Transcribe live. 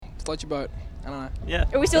Float your boat. I don't know. Yeah.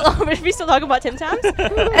 Are we still talking about Tim Tams?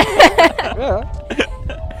 Yeah.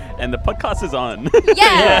 And the podcast is on.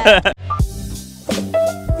 Yeah.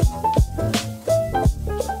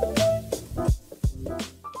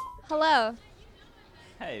 Hello.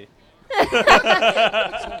 Hey.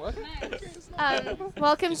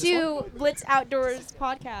 Welcome to Blitz Outdoors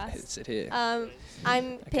podcast. Sit here.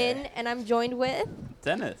 I'm Pin, and I'm joined with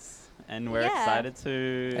Dennis. And we're Yeah. excited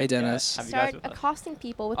to Hey, Dennis. have you guys start with us. accosting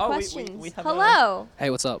people with Oh, we questions. have Hello. Hey,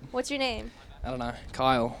 what's up? What's your name? I don't know.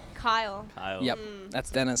 Kyle. Kyle. Kyle. Yep. That's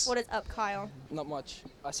Dennis. What is up, Kyle? Not much.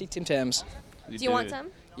 I see Tim Tams. Do you want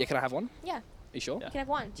some? Yeah, can I have one? Yeah. Are you sure? Yeah. You can have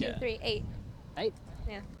 1, 2, Yeah. 3, 8. 8.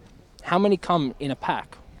 Yeah. How many come in a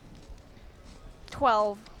pack?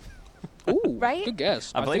 12. Ooh, Right? good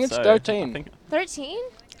guess. I believe think it's so. 13. I think 13?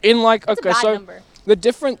 In like, That's okay, a bad so number. the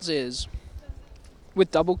difference is with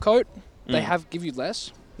double coat, they Mm. give you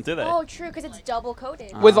less. Do they? Oh, true, because it's double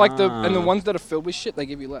coated. With like and the Ah. ones that are filled with shit, they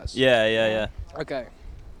give you less. Yeah. Okay.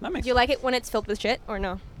 That makes Do you like it when it's filled with shit or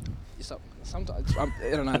no? Sometimes I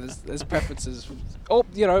don't know. There's preferences. Oh,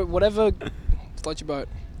 whatever. Float your boat.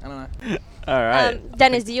 I don't know. All right.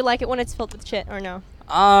 Dennis, do you like it when it's filled with shit or no?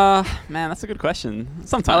 Man, that's a good question.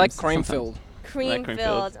 Sometimes. I like cream filled. Cream cream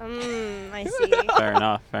filled. filled. I see. Fair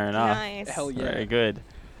enough. Nice. Hell yeah. Very good.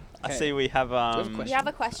 I Okay. see we have have a question? You have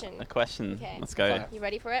a question. a question. Okay. Let's go. Okay. You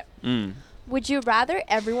ready for it? Mm. Would you rather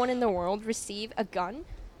everyone in the world receive a gun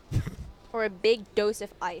or a big dose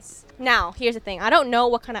of ice? Now, here's the thing. I don't know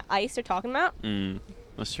what kind of ice they're talking about.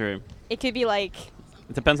 That's true. It could be like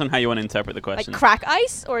It depends on how you want to interpret the question. crack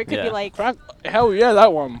ice, or it could be Yeah. like Crack. Hell yeah,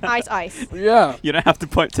 that one. ice. Yeah. You don't have to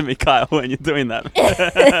point to me, Kyle, when you're doing that.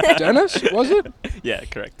 Dennis, was it? Yeah,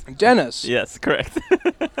 correct. Dennis. Yes, correct.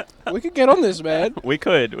 We could get on this, man. we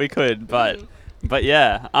could, but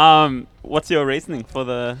yeah. What's your reasoning for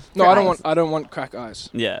the? No, For I don't ice. want. I don't want crack ice.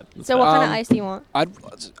 Yeah. that's So fair. what kind of Um, ice do you want? I'd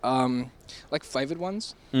like flavored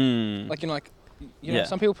ones. Like Yeah.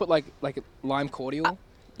 some people put like lime cordial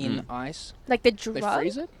in Mm. ice. Like the They drug?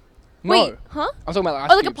 freeze it. Wait, No, huh? I'm talking about like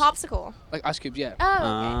ice Oh, like a cubes. popsicle. Like ice cubes, yeah. Oh, okay.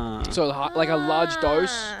 Ah. So like a large dose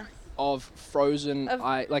Ah, of frozen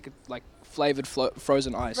like flavored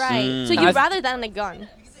frozen ice. Right. Mm. So And you'd I rather that than a gun?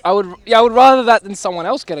 I would rather that than someone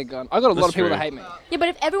else get a gun. I got a lot That's of people true. that hate me. Yeah, but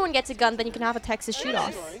if everyone gets a gun, then you can have a Texas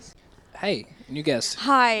shoot-off. Hey, new guest.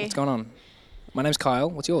 Hi. What's going on? My name's Kyle.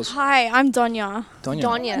 What's yours? Hi, I'm Donya.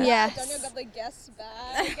 Donya. Yes. Daniel got the guest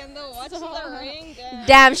bag and the watch and the ring.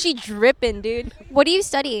 Damn, she dripping, dude. What do you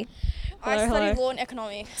study? I study law and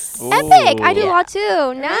economics. Ooh. Epic. I do Yeah. law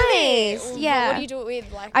too. Nice. Really? Yeah. What do you do it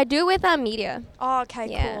with? Like, I do it with media. oh, okay,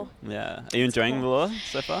 Yeah. cool. Yeah. Are you enjoying the law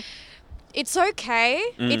so far? It's okay.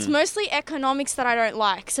 Mm. It's mostly economics that I don't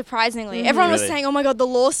like, surprisingly. Everyone was Really? saying, oh my god, the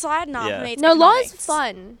law side? Nah, Yeah. for me it's No, law is economics.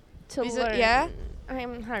 fun to Is it? learn. Yeah? I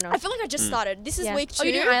don't know. I feel like I just started. This is Yeah. week 2. Oh,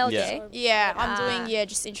 you're doing ILJ? Yeah, I'm Ah. doing,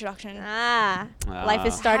 just introduction. Life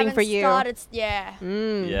is starting Haven't for you. Started, yeah.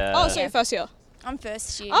 Yeah. Oh, so you're first year. I'm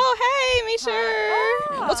first year. Oh, hey, me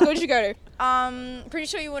too. Hi. What school did you go to? Pretty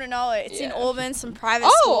sure you wouldn't know it. It's in Yeah. Auburn, some private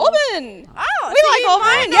school. Oh, Auburn. Oh, We so like you Auburn.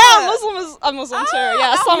 might know Yeah, it. I'm Muslim too. Oh,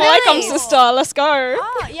 Yeah, oh, Assalamu alaikum, nice. sister. Let's go.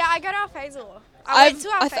 Oh, yeah, I go to Al Faisal. I went to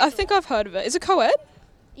Al I Faisal. think I've heard of it. Is it co-ed?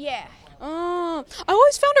 Yeah. Oh, I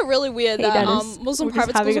always found it really weird that Muslim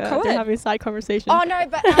private schools are co-ed. having a side conversation. Oh no,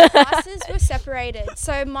 but our classes were separated.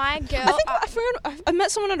 So my girl. I think I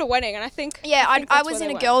met someone at a wedding, and I think I think that's was where in they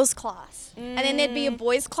a went. girls' class, and then there'd be a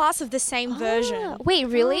boys' class of the same version. Wait,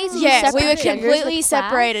 really? So you Yeah, we separate were genders completely with class?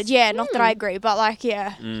 separated. Yeah, not that I agree, but like,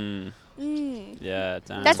 yeah. Yeah.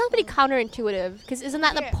 Damn. That sounds pretty counterintuitive, because isn't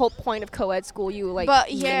that the Yeah. whole point of co-ed school? You like.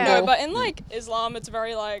 But yeah. No, but in like Islam, it's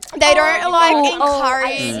very like. They don't like I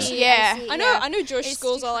encourage. see, Yeah. I see. I know Jewish It's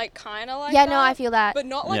schools are like kind of like Yeah, that, no, I feel that. but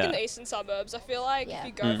not like in Yeah. the eastern suburbs. I feel like Yeah. if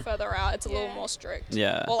you go further out, it's a little more strict.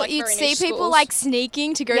 Yeah. Or, like, You'd very see niche people schools. like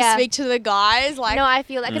sneaking to go Yeah. speak to the guys. Like, No, I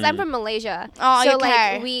feel that because I'm Mm. from Malaysia. oh, so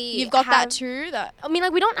okay. like we You've got have, that too. That. I mean,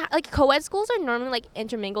 like we don't like co-ed schools are normally like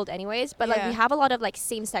intermingled anyways, but like Yeah. we have a lot of like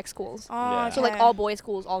same-sex schools. Oh, Yeah. So like okay. all boys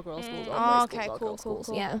schools, all girls schools, all Oh, boys okay, schools, all cool, girls cool, schools.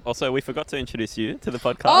 cool. Yeah. Also, we forgot to introduce you to the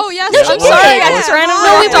podcast. Oh yes, Yeah, I'm what- sorry. yeah. I just randomly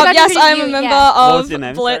No, we looked up. forgot to Yes, introduce I'm a you, member yeah. What was of your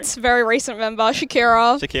name, Blitz, very recent member,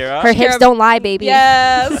 Shakira. Shakira. Her hips don't lie, baby.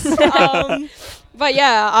 Yes. But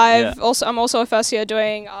yeah, Yeah. I'm also a first year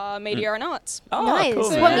doing media and arts, Oh, Nice. cool,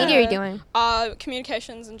 So man. what media are you doing?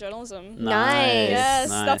 communications and journalism. Nice. Yes,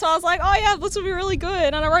 nice. that's why I was like, oh yeah, this will be really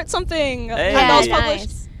good, and I wrote something, Hey. and that was Yeah, published,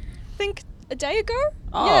 nice. I think a day ago.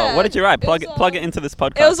 Oh, Yeah, what did you write? it was, Plug it into this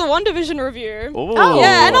podcast. It was a WandaVision review. Ooh.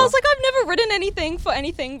 Yeah, and I was like, I've never written anything for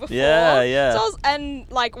anything before. Yeah. So I was,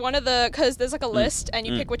 and like one of the, because there's like a list, and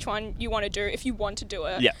you pick which one you want to do if you want to do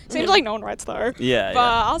it. Yeah. Seems like no one writes though. Yeah. But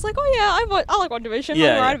I was like, oh yeah, I like WandaVision.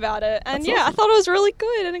 Yeah, I'm right yeah. about it. And That's yeah, awesome. I thought it was really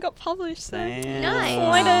good, and it got published. So Damn. Nice.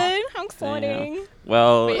 excited. How exciting.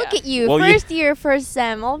 Well, But Look at you, Well, first year, first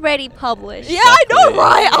sem, already published. Yeah, I know, Exactly.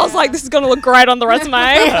 right? I was like, this is gonna look great on the resume.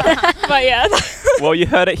 But yeah. well, you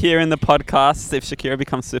heard it here in the podcast. If Shakira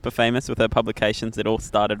becomes super famous with her publications, it all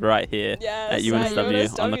started right here Yes, at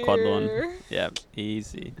UNSW on the quad lawn. Yeah,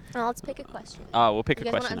 easy. Now let's pick a question. Oh, we'll pick You a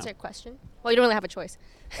guys want to question answer a now. question? Well, you don't really have a choice.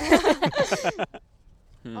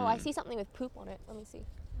 Oh, I see something with poop on it. Let me see.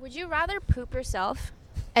 Would you rather poop yourself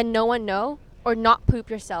and no one know, or not poop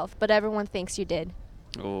yourself but everyone thinks you did?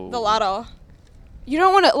 Ooh. The latter. You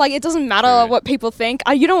don't want to, like, it doesn't matter True. what people think.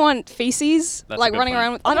 You don't want feces, That's a like, good running point.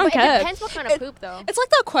 around with, I don't But care. It depends what kind of It- poop, though. It's like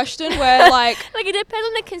that question where, like, Like, it depends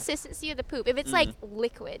on the consistency of the poop. If it's, like,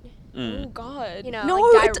 liquid. oh, Mm. God. You know, no,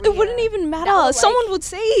 like it wouldn't diarrhea. even matter. That will, like, Someone would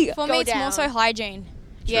see. For Go me, it's more down. so hygiene.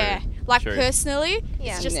 Yeah. Like, True. personally,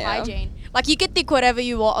 Yeah. it's just Yeah. hygiene. Like, you can think whatever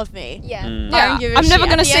you want of me. Yeah. Mm. I Yeah, don't give a I'm never shit.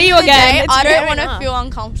 gonna At the see end you of the again. day, It's I fair don't want to enough. feel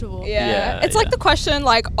uncomfortable. Yeah. Yeah, It's like yeah. the question,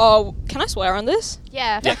 like, oh, can I swear on this?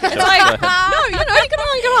 Yeah. Yeah, It's go like, ahead. no, you know, you can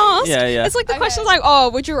ask. Yeah, yeah. It's like the Okay. question's like, oh,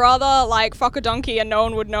 would you rather, like, fuck a donkey and no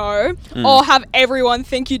one would know, Mm. or have everyone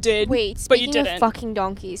think you did, Wait, but you speaking of didn't? fucking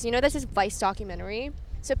donkeys, you know there's this Vice documentary?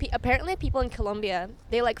 So apparently people in Colombia,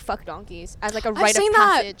 they, like, fuck donkeys as, like, a rite seen of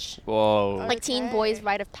that. passage. Whoa. Like, teen Okay. boys'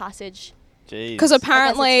 rite of passage. Jeez. Because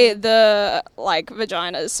apparently it's- the, like,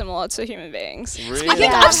 vagina is similar to human beings. Really? I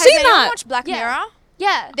think Yeah. I've Has seen anyone that. watched Black Yeah. Mirror?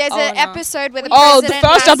 Yeah. There's Oh, an no. episode where the Oh, the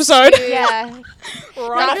president first has episode. to- Yeah. Right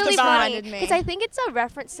That's off really the bat. funny. reminded me. Because I think it's a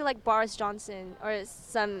reference to, like, Boris Johnson or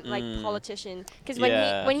some, like, politician. Because when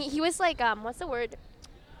Yeah. he was, like, what's the word?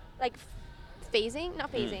 Like, phasing?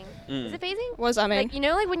 Not phasing. Mm. Is it phasing? What does that mean? Like, you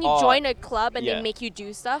know, like when you Oh, join a club and yeah. they make you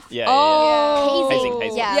do stuff? Yeah. Oh. Hazing.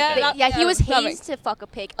 Hazing. Yeah, Yeah, but that- yeah, he was that makes- hazed to fuck a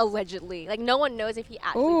pig, allegedly. Like, no one knows if he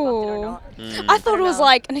actually fucked it or Ooh. not. Mm. I thought don't it was know.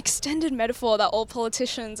 like an extended metaphor that all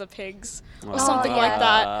politicians are pigs or something like yeah.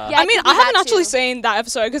 that. Yeah, I mean, it could be I haven't that actually too. seen that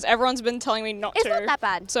episode because everyone's been telling me not It's to. not that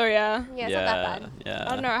bad. So yeah. Yeah, it's not that bad. Yeah.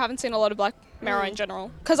 I don't know. I haven't seen a lot of Black Mirror in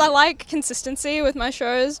general because I like consistency with my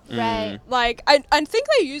shows. Mm. Right. Like, I think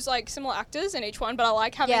they use like similar actors in each one, but I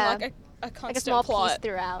like having Yeah. like a constant Like a small plot. piece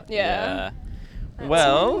throughout. Yeah.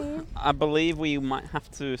 Well, I believe we might have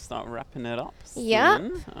to start wrapping it up soon Yeah.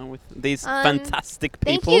 With these Um, fantastic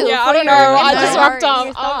thank people. you. Yeah, I for don't know. your I input. just wrapped up.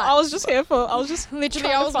 Your I thoughts. was just here for. I was just Literally,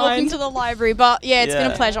 trying I to was walking find. to the library, but yeah, it's been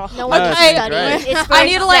Yeah. a pleasure. No one No, can it's study. great. It's for I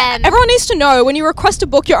need to let them. everyone needs to know when you request a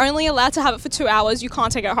book, you're only allowed to have it for 2 hours. You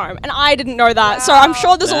can't take it home, and I didn't know that. So I'm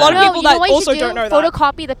sure there's a lot of No, people you know that what you also should do? don't know that.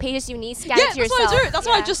 Photocopy the pages you need, scan Yeah, it that's to what yourself. I do. That's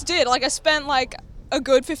what I Yeah. just did. Like I spent like a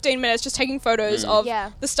good 15 minutes just taking photos of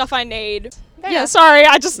Yeah. the stuff I need. Fair Yeah, enough. sorry,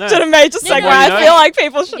 I just No. did a major No, segue. no, I no. feel like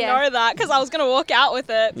people should Yeah. know that because I was gonna walk out with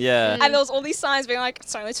it, Yeah. and there was all these signs being like,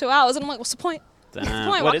 "It's only 2 hours," and I'm like, "What's the point? Damn. What's the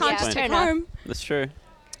point? What Why is can't I the just point? Fair take enough. home?" That's true.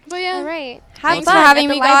 But yeah. All right. Have Thanks fun for having at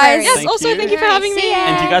the me, library. guys. Yes. Thank Also, you. thank you for Alright, having me. see ya.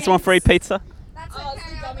 And do you guys want free pizza?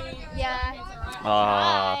 Yeah.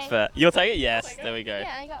 Ah, fair. You'll take it? Yes. There we go. Yeah,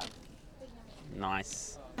 I go.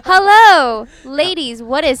 Nice. Hello, ladies.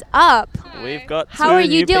 What is up? We've got How two are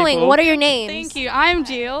you new doing? people. What are your names? Thank you. I'm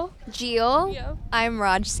Jill. Jill. I'm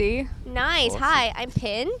Rajsi. Nice. Awesome. Hi, I'm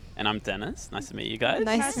Pin. And I'm Dennis. Nice to meet you guys.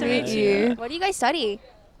 Nice to Yeah, meet you. yeah. What do you guys study?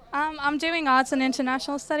 I'm doing arts and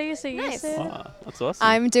international studies at Nice. UC. Oh, that's awesome.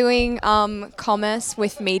 I'm doing commerce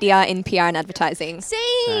with media in PR and advertising. Same.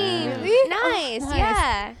 Damn. Nice. nice.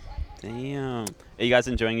 Yeah. Damn. Are you guys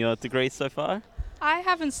enjoying your degree so far? I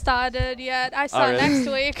haven't started yet. I start really?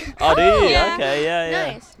 next week. Oh, do you? Yeah. Okay,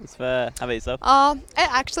 yeah. Nice. That's fair. How about yourself?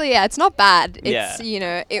 Actually, yeah, it's not bad. Yeah. It's, you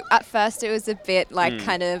know, at first it was a bit like Mm.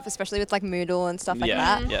 kind of, especially with like Moodle and stuff like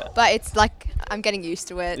Yeah, that. yeah. But it's like, I'm getting used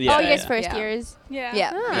to it. Yeah, oh, you guys yeah. first Yeah. years. Yeah.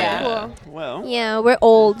 Yeah. Ah, Yeah. Cool. Well, Yeah, we're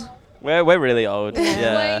old. we're really old. What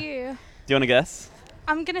Yeah. are you? Do you want to guess?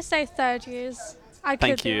 I'm gonna say third years. I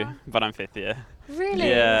Thank could be you, wrong. but I'm fifth year. Really?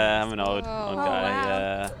 Yeah, I'm an old Oh, guy.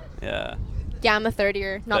 wow. Yeah. Yeah, I'm a third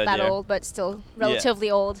year. Not Third that year. old, but still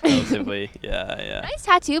relatively old. Relatively. Yeah. Nice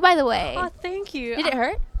tattoo, by the way. Oh, thank you. Did it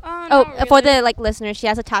hurt? Oh, Oh, not for really. the like listeners, she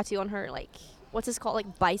has a tattoo on her like, what's this called?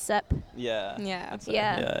 Like bicep. Yeah. Yeah. That's it.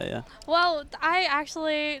 Yeah. Yeah. Well, I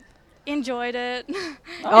actually enjoyed it.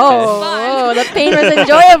 Oh, the pain was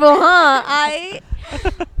enjoyable, huh?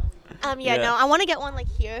 Yeah, Yeah. no, I want to get one like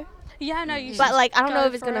here, Yeah, no, you should. but like I don't know go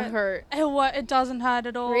if it's for gonna it. hurt. It doesn't hurt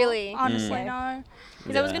at all. Really? Honestly, Mm. no.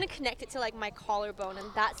 Because I was gonna connect it to like my collarbone, and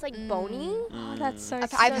that's like bony. Oh, that's so.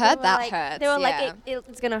 I've heard they were that like, hurts. They were yeah. like,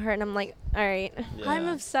 it's gonna hurt, and I'm like, all right. I'm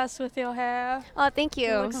obsessed with your hair. Oh, thank you.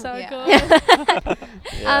 You look so Yeah. good.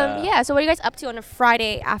 Yeah. So what are you guys up to on a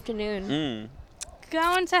Friday afternoon?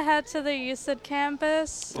 Going to head to the UCID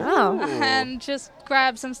campus. Oh. And just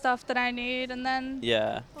grab some stuff that I need, and then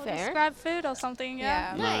Yeah. we'll Fair. just grab food or something.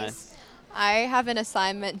 Yeah. Nice. I have an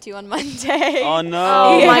assignment due on Monday. Oh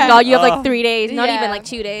no. Oh my God, you have like Oh. 3 days, not even Yeah. like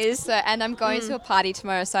 2 days. So, and I'm going to a party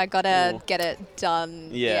tomorrow, so I gotta Ooh. get it done.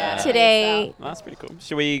 Yeah. Today. Well, that's pretty cool.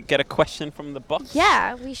 Should we get a question from the box?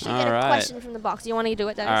 Yeah, we should get a Alright. question from the box. Do you want to do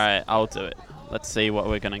it, Dennis? All right, I'll do it. Let's see what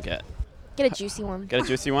we're gonna get. Get a juicy one. Get a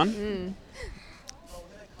juicy one.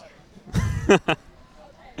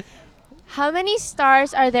 How many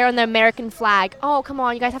stars are there on the American flag? Oh, come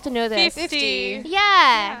on, you guys have to know this. 50.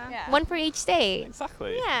 Yeah. Yeah. One for each state.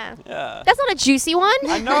 Exactly. Yeah. Yeah. That's not a juicy one.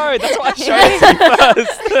 I know. That's why I showed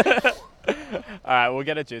it to you first. All right, we'll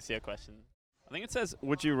get a juicier question. I think it says,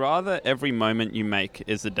 would you rather every moment you make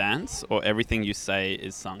is a dance or everything you say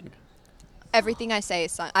is sung? Everything I say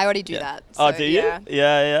is sung. I already do that. Oh, so, do you?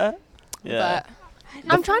 Yeah. Yeah. But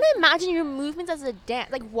I'm trying to imagine your movements as a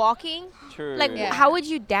dance, like walking. True. Like, Yeah. how would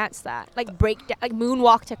you dance that? Like like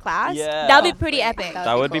moonwalk to class? Yeah. That'd be pretty epic.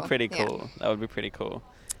 That would be cool. pretty Yeah. cool. That would be pretty cool.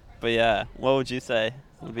 But yeah, what would you say?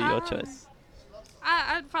 Would be your choice?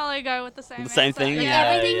 I'd probably go with the same. The same answer. thing? Like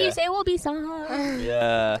Yeah, everything yeah. you say will be sung.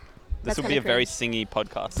 Yeah. This That's would be kinda a very cringe. singy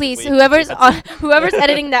podcast. Please, if we- whoever's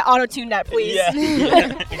editing that, auto-tune that, please. Yeah.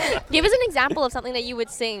 Give us an example of something that you would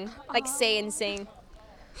sing, like say and sing.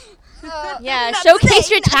 Yeah, not showcase saying,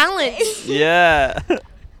 your not talents. Yeah.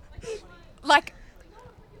 like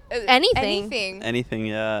Anything. Anything. Anything,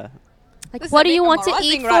 yeah. Like, This what is do you want to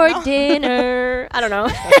memorizing eat right for now. dinner? I don't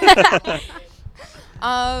know.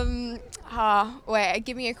 Wait.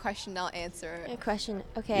 Give me a question. I'll answer A it. question.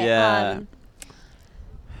 Okay. Yeah.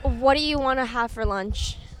 What do you want to have for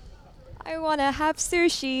lunch? I wanna have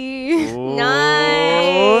sushi. Ooh,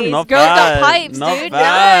 Nice. Not Girls got bad. pipes, not dude.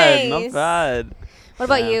 Bad. Nice. Not bad. What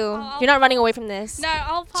about Yeah. you? You're not running away from this. No,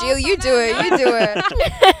 I'll pass. Jill, you on do it. that. You do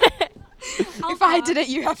it. I'll If I pass. did it,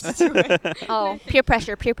 you have to do it. Oh, peer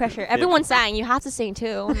pressure, peer pressure. Everyone's sang. You have to sing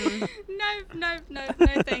too. No,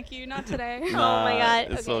 thank you. Not today. Oh my God,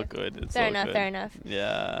 It's okay. all good. It's Fair all enough, good. fair enough.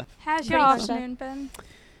 Yeah. How's your Pretty much that. afternoon been?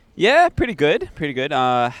 Yeah, pretty good. Pretty good.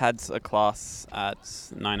 Had a class at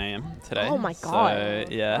 9 a.m. today. Oh my So, God.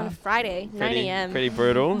 On yeah. a Friday, 9 Pretty, a.m. pretty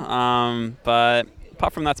brutal. But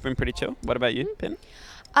apart from that, it's been pretty chill. What about you, Pin?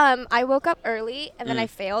 I woke up early and then I Mm.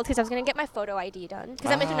 failed because I was gonna get my photo ID done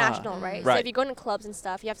because I'm Ah. international, right? So Right. if you go into clubs and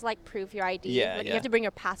stuff, you have to like prove your ID. Yeah, Like, yeah. You have to bring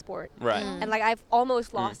your passport. Right. And like I've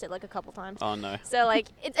almost lost it like a couple times. Oh no. So like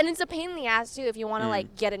it's a pain in the ass too if you want to Mm.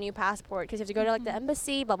 like get a new passport because you have to go to like the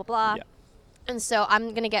embassy, blah blah blah. Yeah. And so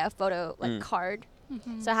I'm gonna get a photo like Mm. card.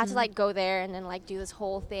 So I had to like go there and then like do this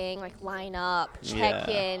whole thing, like line up, check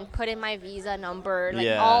Yeah. in, put in my visa number, like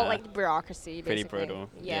Yeah. all like bureaucracy. Pretty Basically. brutal.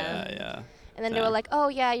 Yeah. Yeah. And then they Yeah. were like, "Oh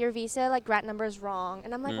yeah, your visa like grant number is wrong,"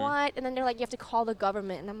 and I'm like, Mm. "What?" And then they're like, "You have to call the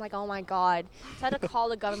government," and I'm like, "Oh my God!" So I had to call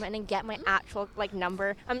the government and then get my actual like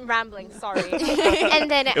number. I'm rambling, sorry.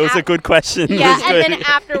 And then It was a good question. yeah, It was and good. then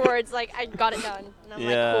afterwards, like I got it done, and I'm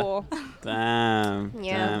Yeah. like, "Cool." Damn.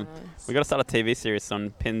 Yeah. Damn. We gotta start a TV series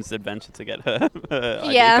on Pin's adventure to get her.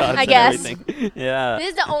 ID Yeah, cards I and guess. everything. Yeah. This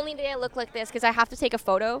is the only day I look like this because I have to take a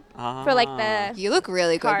photo for like Ah. the. You look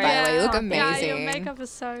really good, by the way. You look amazing. Yeah, your makeup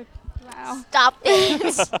is so. Wow. Stop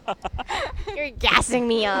it! You're gassing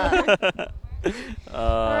me up.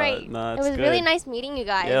 All right. No, It it's was really good. nice meeting you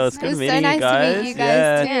guys. Yeah, it was It good was so meeting nice you to meet guys. you guys,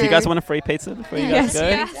 yeah. too. Do you guys want a free pizza before you guys go?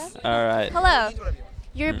 Yes. All right. Hello.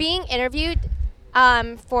 You're being interviewed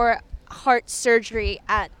for heart surgery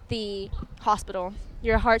at the hospital.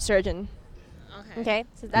 You're a heart surgeon. Okay.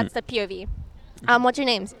 So that's the POV. What's your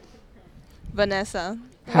names? Vanessa.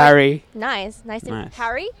 Harry. Nice. Nice to Nice.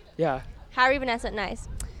 Harry? Yeah. Harry, Vanessa, nice.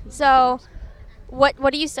 So what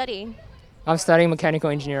do you study? I'm studying mechanical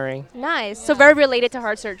engineering. Nice. So very related to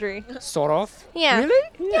heart surgery. Sort of. Yeah. Really?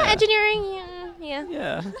 Yeah, engineering. Yeah.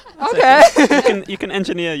 Yeah. Okay. You can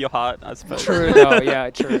engineer your heart, I suppose. True though. Yeah,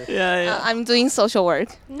 true. Yeah, yeah. I'm doing social work.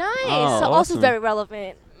 Nice. Oh, so also awesome. very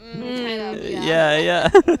relevant. Yeah.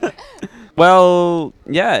 Well,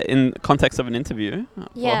 yeah, in context of an interview for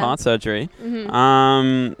Yeah. heart surgery.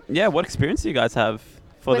 Mhm. Yeah, what experience do you guys have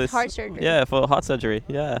for With this heart surgery? Yeah, for heart surgery.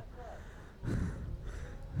 Yeah.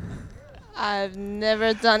 I've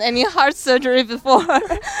never done any heart surgery before.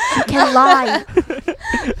 You can lie.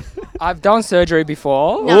 I've done surgery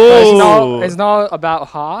before. No. But Ooh. it's not about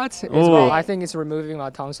heart. It's Ooh. about, I think it's removing my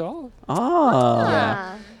tonsil. Oh.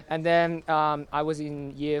 Ah. And then I was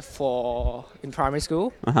in year 4 in primary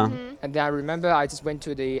school. Uh-huh. And then I remember I just went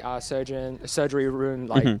to the surgery room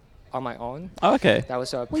like on my own. Oh, okay. That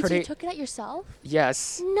was a Wait, so pretty. you took it out yourself?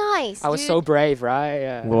 Yes. Nice. I was dude. so brave, right?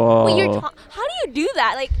 Yeah. Whoa. Wait, how do you do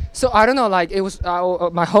that? Like, So I don't know, like it was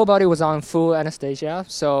my whole body was on full anesthesia.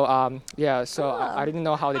 So I didn't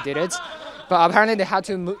know how they did it, but apparently they had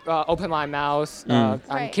to open my mouth and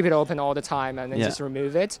Right. keep it open all the time and then just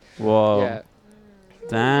remove it. Whoa. Yeah.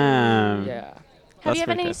 Damn. Yeah. have you had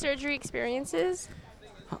pretty any cool. surgery experiences?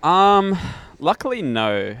 Luckily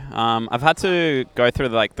no. I've had to go through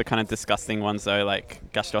like the kind of disgusting ones though, like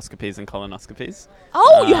gastroscopies and colonoscopies.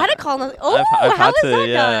 Oh, you had a colonoscopy. Oh, I've how had was to, that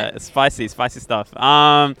yeah. done? It's spicy stuff.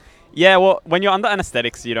 Yeah. Well, when you're under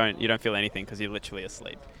anesthetics, you don't feel anything because you're literally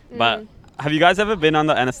asleep. But have you guys ever been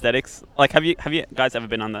under anesthetics? Like, have you guys ever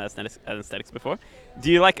been under anesthetics before? Do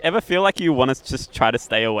you like ever feel like you want to just try to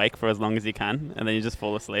stay awake for as long as you can, and then you just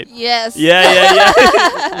fall asleep? Yes. Yeah.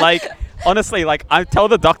 Like, honestly, like I tell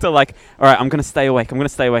the doctor, like, all right, I'm gonna stay awake, and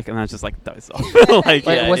then I just like doze off. Like,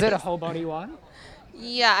 Wait, yeah, was yeah. it a whole body one?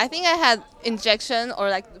 Yeah, I think I had injection or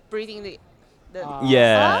like breathing the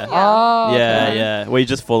Yeah. Oh. Yeah, okay. yeah. Where you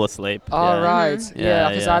just fall asleep. All yeah. right. Yeah, Yeah,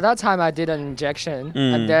 because yeah. at that time I did an injection,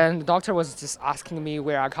 Mm. and then the doctor was just asking me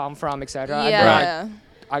where I come from, etc. Yeah. And then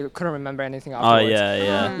I couldn't remember anything Oh afterwards.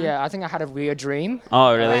 yeah. Yeah, I think I had a weird dream.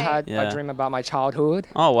 Oh really? I had Yeah. a dream about my childhood.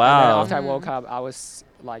 Oh And then wow. after I woke up, I was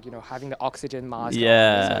like, having the oxygen mask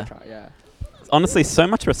Yeah. on, etc. Yeah. Honestly, so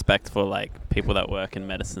much respect for like people that work in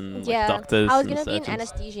medicine, Yeah, like doctors. I was and gonna be an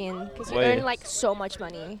surgeons. anesthesian because you Wait. earn like so much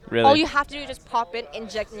money. Really? All you have to do is just pop in,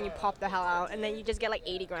 inject, and you pop the hell out, and then you just get like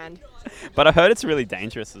 80 grand. But I heard it's really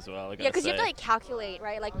dangerous as well. I Yeah, gotta because you have to say. like calculate,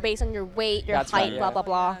 right? Like based on your weight, your That's height, right, blah yeah. blah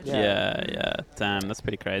blah. Yeah. Damn, that's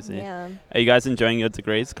pretty crazy. Yeah. Are you guys enjoying your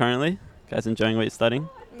degrees currently? Guys enjoying what you're studying?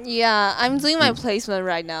 Yeah, I'm doing my placement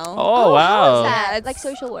right now. Oh, wow. How is that? Yeah, it's- Like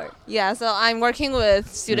social work. Yeah, so I'm working with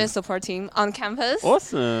student support team on campus.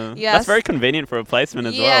 Awesome. Yes. That's very convenient for a placement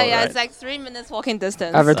as well. Yeah, right? it's like 3 minutes walking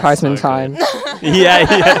distance. Advertisement so time. good.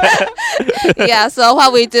 yeah. Yeah, so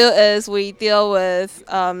what we do is we deal with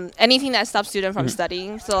anything that stops student from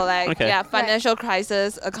studying. So like, Okay. yeah, financial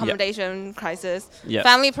crisis, accommodation crisis, Yep.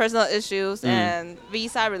 family personal issues, and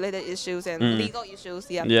visa-related issues and legal issues.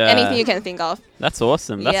 Yeah. Yeah. Anything you can think of. That's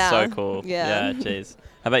awesome. That's so Yeah. cool. Yeah. Jeez.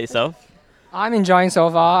 How about yourself? I'm enjoying so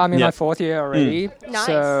far. I'm in Yeah. my 4th year already. Nice.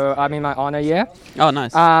 So I'm in my honor year. Oh,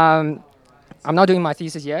 nice. I'm not doing my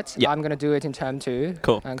thesis yet. Yeah. I'm gonna do it in term 2.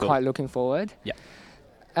 Cool, I'm cool. quite looking forward. Yeah.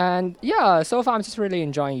 And yeah, so far I'm just really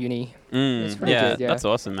enjoying uni. It's pretty yeah, good, yeah. that's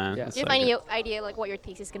awesome, man. Yeah. That's Do you so have any good. idea like what your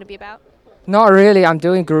thesis is gonna be about? Not really. I'm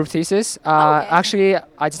doing group thesis. Okay. Actually,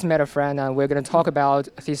 I just met a friend and we're gonna talk about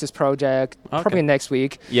thesis project probably next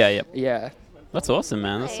week. Yeah, yep. Yeah. That's awesome,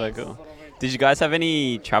 man. That's so Nice. cool. Did you guys have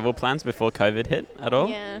any travel plans before COVID hit at all?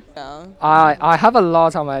 Yeah. I have a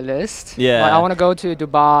lot on my list. Yeah. Like, I want to go to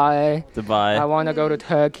Dubai. Dubai. I want to go to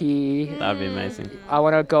Turkey. That'd be amazing. I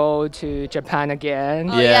want to go to Japan again.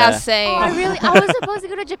 Oh, Yeah. yeah, same. I was supposed to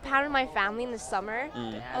go to Japan with my family in the summer,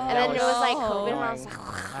 and then it was like COVID, and I was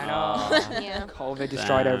like, I know. yeah, COVID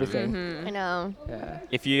destroyed Damn. everything. I know. Yeah.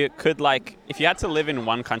 If you had to live in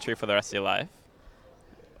one country for the rest of your life,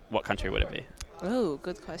 what country would it be? Oh,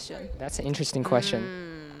 good question. That's an interesting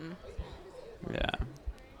question. Yeah.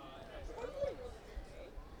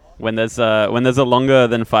 When there's a longer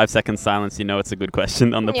than 5 second silence, you know it's a good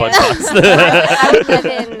question on the Yeah. podcast. I would live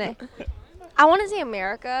in. I want to say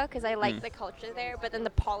America because I like the culture there, but then the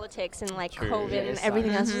politics and like True. COVID and Yes,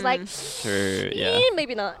 everything else is like, True. Yeah.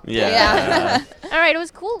 maybe not. Yeah. All right, it was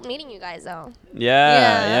cool meeting you guys though.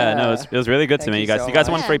 Yeah. No, it was really good to Thank meet you you guys. so You guys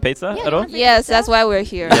much. want free pizza Yeah, at all? Yes, that's why we're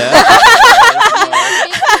here.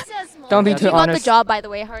 Don't be You too got the honest. job, by the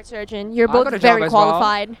way, heart surgeon. You're I got both a job very as well.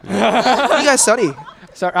 qualified. What do you guys study?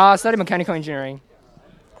 So I study mechanical engineering.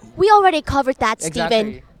 We already covered that, Exactly.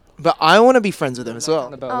 Steven. But I want to be friends with him as On well.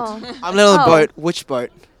 the boat. Oh. I'm not on the Oh. boat. Which boat?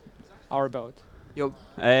 Our boat. Yo,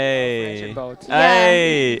 Hey. Friendship boat. Yeah.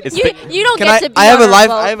 Hey. It's You don't can get I? to be I have on a our life.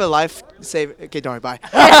 boat. I have a life save. Okay, don't worry. Bye.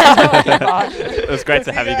 it was great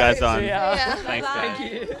to have you guys on. Yeah. Thanks,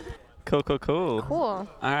 guys. Cool. Cool. All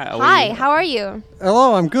right. Hi, how are you?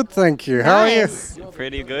 Hello, I'm good, thank you. How are you? Nice.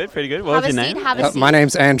 Pretty good. What Have was a your seat, name? have a seat. My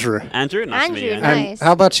name's Andrew. Andrew. Nice to meet you. Andrew, Andrew. nice.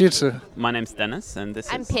 How about you two? My name's Dennis, and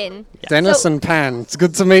this I'm is Pin. Dennis So- and Pan. It's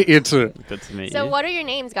good to meet you two. Good to meet So you. what are your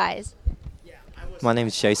names, guys? My name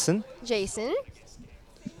is Jason. Jason,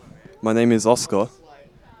 My name is Oscar.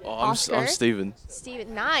 Oscar, I'm Steven.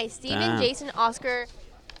 Steven. Nice. Steven, Damn. Jason, Oscar,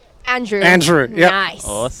 Andrew. Andrew, yep. Nice.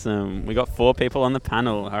 Awesome. We got 4 people on the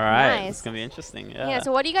panel. All right. Nice. It's gonna be interesting. Yeah.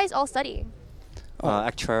 So what do you guys all study?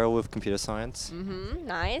 Actuarial with computer science. Mm-hmm.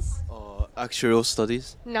 Nice. Actuarial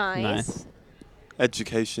studies. Nice.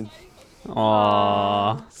 Education.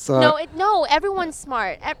 Aww. So No, everyone's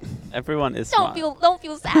smart. Everyone is Don't smart.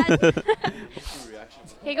 feel sad.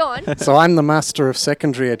 Okay, go on. So I'm the master of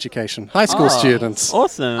secondary education, high school students.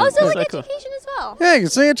 Awesome. Oh, so That's like cool. education as well. Yeah, you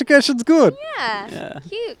see, education's good. Yeah.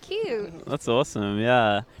 Yeah. Cute. That's awesome.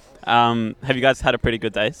 Yeah. Have you guys had a pretty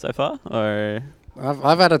good day so far, or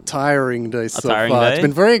I've had a tiring day so tiring far. day? It's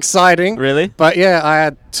been very exciting. really? But yeah, I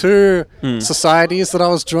had two societies that I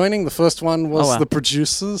was joining. The first one was wow. the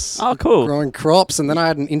producers Oh, cool. growing crops, and then I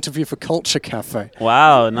had an interview for Culture Cafe.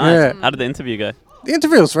 Wow, nice. Yeah. How did the interview go? The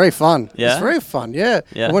interview was very fun. Yeah? It was very fun, yeah.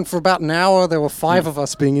 Yeah. I went for about an hour. There were 5 of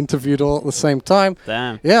us being interviewed all at the same time.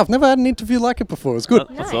 Damn. Yeah, I've never had an interview like it before. It was good.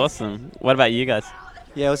 That's awesome. What about you guys?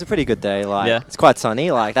 Yeah, it was a pretty good day. Like, Yeah. it's quite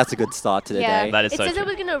sunny. Like, that's a good start to the Yeah. day. That is It so says true. it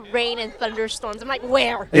was gonna rain and thunderstorms. I'm like,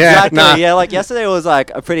 where? Yeah, Exactly. nah. Yeah, like yesterday was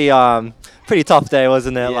like a pretty tough day,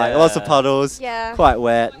 wasn't it? Like lots of Yeah. puddles. Yeah. Quite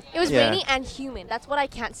wet. It was Yeah. rainy and humid. That's what I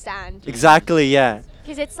can't stand. Exactly. Yeah.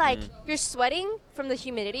 Because it's like you're sweating from the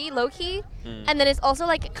humidity, low key, and then it's also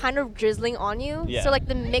like kind of drizzling on you. Yeah. So like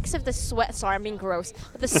the mix of the sweat. Sorry, I'm being gross.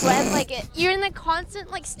 But the sweat, like you're in a constant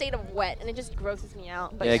like state of wet, and it just grosses me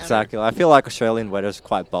out. But Yeah, exactly. I feel like Australian weather is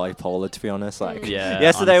quite bipolar, to be honest. Like, Yeah,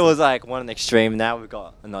 yesterday honestly. was like one extreme. Now we've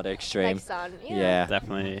got another extreme. Like sun. Yeah.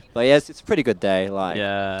 Definitely. But yes, it's a pretty good day. Like,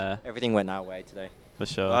 Yeah, everything went our way today. for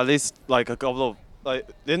sure. At least like a couple of a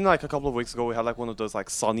couple of weeks ago we had like one of those like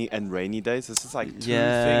sunny and rainy days. It's just like two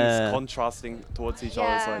Yeah. things contrasting towards each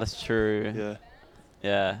other. It's Yeah. like, That's true. yeah.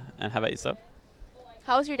 Yeah. And how about yourself?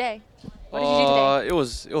 How was your day? What did you do today?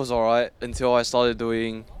 It was alright until I started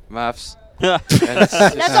doing maths.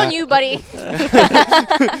 That's on you, buddy.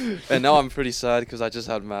 And now I'm pretty sad because I just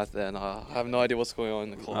had math and I have no idea what's going on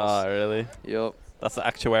in the class. Oh, really? Yep. That's the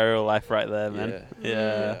actuarial life right there, man.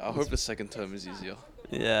 Yeah. I hope the second term is easier.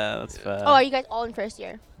 Yeah, that's fair. Oh, are you guys all in first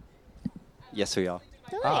year? Yes, we are.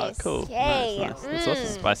 Nice. cool. Yay. Nice. That's also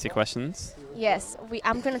spicy questions. Yes,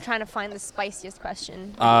 I'm gonna try to find the spiciest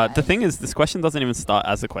question. The thing is, this question doesn't even start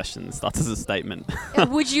as a question. It starts as a statement.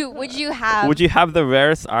 Would you have? Would you have the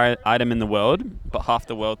rarest item in the world, but half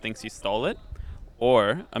the world thinks you stole it?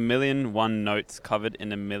 Or 1,000,001 notes covered in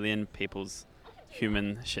 1,000,000 people's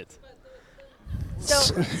human shit?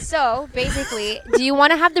 So basically, do you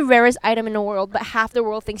want to have the rarest item in the world, but half the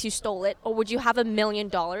world thinks you stole it, or would you have $1 million,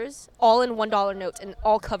 all in $1 notes and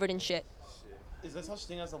all covered in shit? Is there such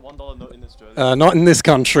thing as a $1 note in Australia? Not in this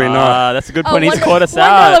country, no. That's a good point. He's $1 caught us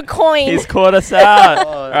out. coin. He's caught us out.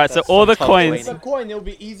 All right, so all the coins. It's a coin. It'll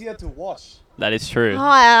be easier to wash. That is true.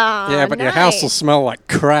 Yeah, but your house will nice. smell like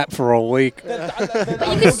crap for a week. But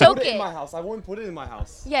you can soak Put it in it. my house. I won't put it in my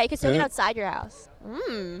house. Yeah, you can soak it Yeah. outside your house.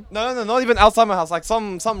 Mm. No, not even outside my house. Like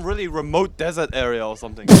some really remote desert area or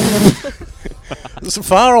something. It's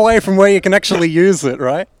far away from where you can actually use it,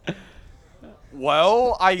 right?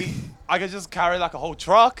 Well, I could just carry like a whole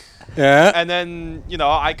truck. Yeah. And then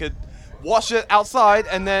I could wash it outside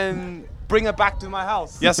and then bring it back to my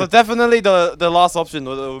house. Yeah, so definitely the last option,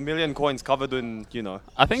 with 1,000,000 coins covered in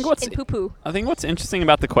I think what's In poo-poo. I think what's interesting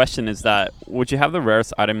about the question is that would you have the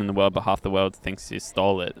rarest item in the world, but half the world thinks you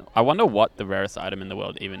stole it? I wonder what the rarest item in the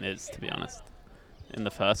world even is, to be honest, in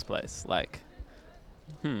the first place. Like,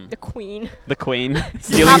 The queen. the queen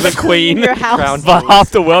stealing the queen, in your house. but half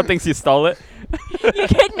the world thinks you stole it. You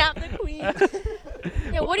kidnapped the queen.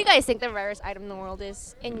 Yeah, what do you guys think the rarest item in the world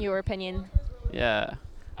is, in your opinion? Yeah.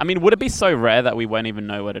 I mean, would it be so rare that we won't even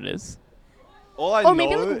know what it is? All I Or know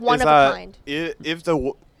maybe like one is of a that kind.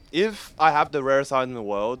 if I have the rarest item in the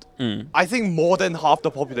world, I think more than half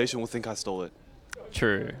the population will think I stole it.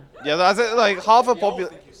 True. Yeah, that's it. Like half a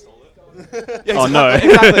population. Oh, no.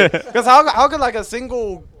 Exactly. Because how could like a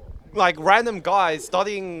single like random guy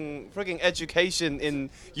studying freaking education in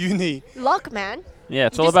uni? Luck, man. Yeah,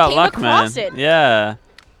 it's You all just about came luck, man. across it. Yeah.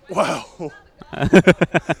 Wow.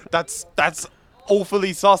 that's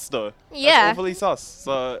awfully sus though. Yeah. That's awfully sus.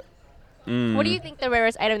 So. What do you think the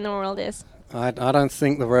rarest item in the world is? I don't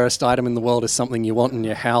think the rarest item in the world is something you want in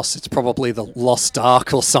your house. It's probably the Lost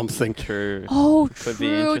Ark or something. True. Oh, Could be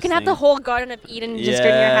true. You can have the interesting. whole Garden of Eden just in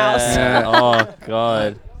your house. Yeah. Oh,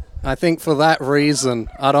 God. I think for that reason,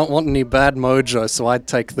 I don't want any bad mojo, so I'd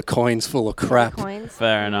take the coins full of crap. Coins.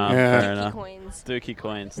 Fair enough. Yeah. Fair enough. Coins. Dookie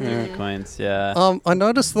coins. Dookie coins. Yeah. I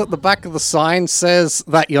noticed that the back of the sign says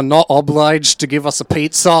that you're not obliged to give us a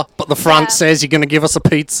pizza, but the front Yeah. says you're going to give us a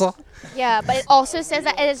pizza. Yeah, but it also says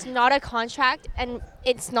that it is not a contract and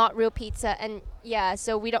it's not real pizza. And yeah,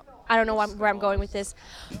 so I don't know where I'm going with this.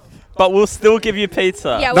 but we'll still give you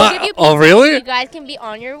pizza. Yeah, we'll give you pizza. Oh, really? You guys can be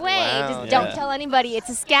on your way. Wow. Just don't tell anybody. It's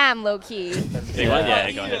a scam, low key.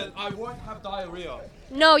 Yeah, go ahead. I won't have diarrhea.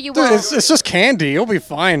 No, you Dude, won't. it's just candy. You'll be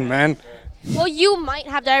fine, man. Well, you might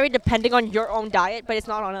have diarrhea depending on your own diet, but it's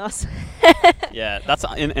not on us. Yeah, that's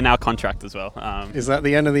in our contract as well. Is that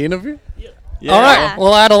the end of the interview? Yeah. All right.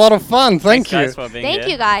 Well, I had a lot of fun. Thank Thanks, you. guys, for being Thank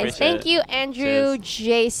here. you, guys. Appreciate Thank it. you, Andrew,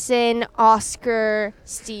 Jason, Oscar,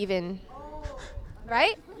 Steven.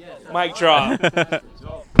 Right? Mic drop.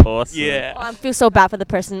 Awesome. Yeah. Oh, I feel so bad for the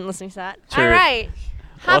person listening to that. True. All right.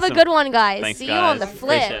 Have Awesome. a good one, guys. Thanks, See guys. you on the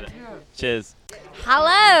flip. Appreciate it. Cheers.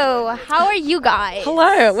 Hello. How are you guys?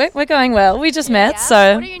 Hello, we're going well. We just met,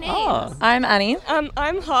 so. What are your names? I'm Annie. I'm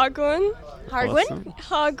Hargun. Hargun? Awesome.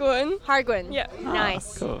 Hargun. Hargun. Yeah.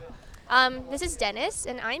 Nice. Cool. This is Dennis,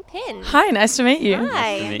 and I'm Pin. Hi, nice to meet you. Hi.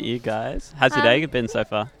 Nice to meet you guys. How's your day been so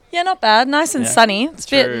far? Yeah, not bad. Nice and Yeah. sunny. It's a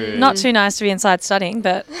True. bit not too nice to be inside studying,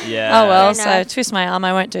 but Yeah. oh well. Fair So enough. twist my arm.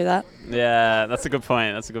 I won't do that. Yeah, that's a good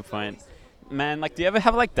point. That's a good point. Man, like, do you ever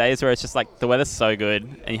have like days where it's just like the weather's so good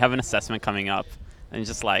and you have an assessment coming up and you're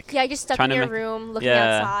just like Yeah, you're just stuck trying in to your make- room looking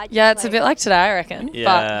Yeah. outside. Yeah, just it's a bit like today, I reckon.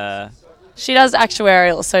 Yeah. But she does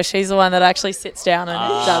actuarial, so she's the one that actually sits down and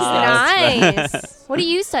does things. Nice. What do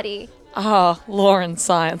you study? Oh, law and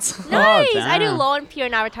science. Nice. I do damn. law and PR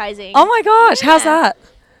and advertising. Oh my gosh, how's Yeah. that?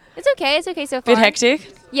 It's okay. It's okay so far. Bit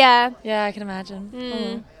hectic. Yeah. Yeah, I can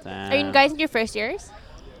imagine. Are you guys in your first years?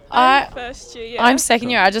 First year, yeah. I'm second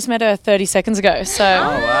year. I just met her 30 seconds ago, so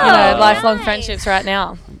wow. you know, lifelong friendships right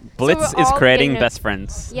now. Blitz we're is all creating getting a- best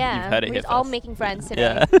friends. Yeah. You've heard it We're here just all first. making friends today.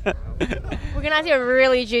 Yeah. We're gonna ask you a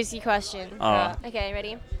really juicy question. Oh. Okay,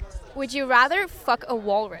 ready? Would you rather fuck a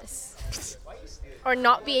walrus or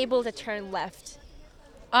not be able to turn left?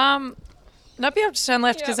 Not be able to turn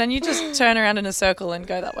left because then you just turn around in a circle and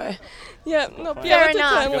go that way. Yeah, not be Fair able to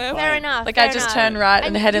enough. turn left. Fair enough. Like fair I just enough. turn right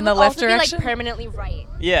and head you in the would left also be, direction. like permanently right.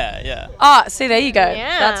 Yeah, yeah. Ah, see, there you go.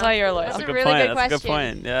 Yeah. That's why you're a lawyer. That's That's a a good really point. good That's a good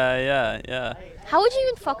question. point. Yeah. How would you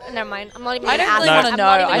even fuck? Never mind. I'm not even. I gonna don't really ask want that. to I'm know.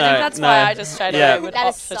 not I even think gonna- that's no. why I just straight Yeah. away would That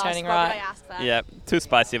opt is for sus. turning Why would I right. ask that? Yeah. Too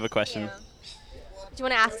spicy of a question. Do you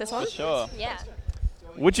want to ask this one? Sure. Yeah.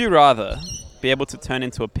 Would you rather be able to turn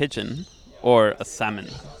into a pigeon or a salmon?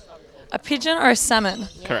 A pigeon or a salmon?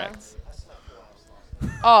 Correct.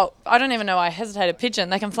 Oh, I don't even know why I hesitated. Pigeon,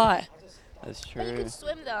 they can fly. That's But you true. can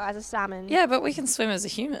swim though as a salmon. Yeah, but we can swim as a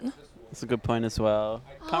human. That's a good point as well.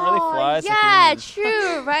 Can't really fly as a Yeah, human.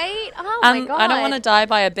 true, right? Oh my god. I don't want to die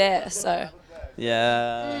by a bear, so.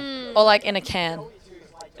 Yeah. Or like in a can.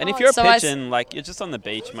 And if you're a So I s- pigeon, like you're just on the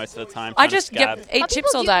beach most of the time. I trying to just scab. eat But chips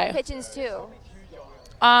people all do day. Pigeons too.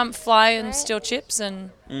 Fly and steal chips and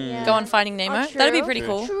Yeah. go on Finding Nemo. Oh, That'd be true. pretty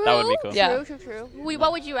cool. True. That would be cool. Yeah. True.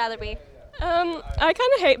 What would you rather be? I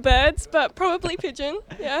kind of hate birds, but probably pigeon.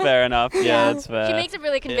 Yeah. Fair enough. Yeah, that's fair. She makes a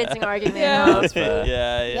really convincing Yeah. argument. Yeah. No, that's fair.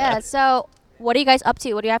 Yeah. Yeah. So, what are you guys up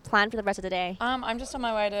to? What do you have planned for the rest of the day? I'm just on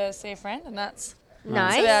my way to see a friend, and that's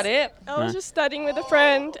Nice. about it. I was just studying with a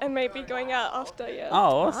friend and maybe going out after. Yeah.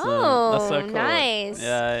 Oh, awesome. That's so Oh, cool. nice.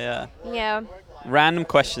 Yeah. Yeah. Random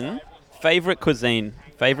question. Favorite cuisine?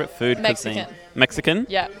 Favorite food Mexican. cuisine? Mexican?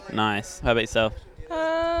 Yeah. Nice. How about yourself?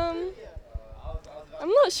 I'm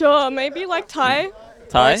not sure. Maybe like Thai.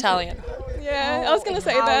 Thai? Or Italian. Yeah, I was gonna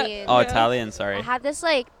say that. Italian. Oh, Yeah. Italian, I sorry. had this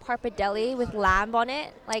like parpadelli with lamb on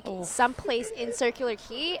it, like someplace in Circular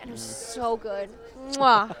Quay, and it was so good.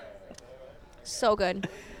 Mwah. So good.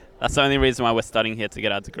 That's the only reason why we're studying here, to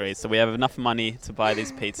get our degrees. So we have enough money to buy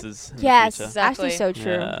these pizzas in Yes, the future. actually so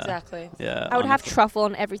true. Yeah. Exactly. Yeah. I would have honestly. truffle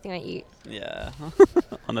on everything I eat. Yeah.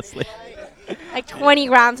 Honestly. Like 20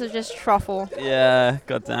 grams of just truffle. Yeah.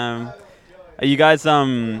 Goddamn. Are you guys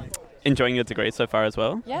enjoying your degree so far as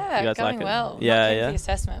well? Yeah, You guys going like it? well. Yeah, Not yeah. the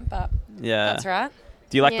assessment, but Yeah. that's right.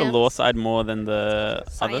 Do you like Yeah. the law side more than the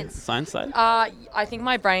other Science. science side? I think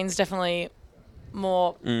my brain's definitely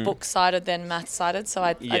more Mm. book-sided than math-sided, so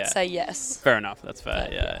I'd Yeah. say yes. Fair enough. That's fair.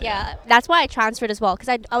 Yeah. Yeah, that's why I transferred as well,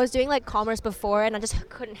 because I was doing like commerce before, and I just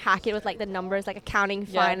couldn't hack it with like the numbers, like accounting,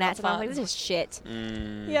 Yeah, finance, and not I was like, fun. this is shit.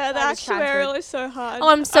 Mm. Yeah, the I just transferred. actuarial is so hard. Oh,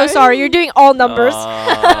 I'm so sorry. You're doing all numbers.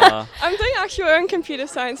 I'm doing actuarial and computer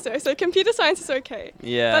science though, so computer science is okay.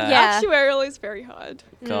 Yeah. But Yeah. actuarial is very hard.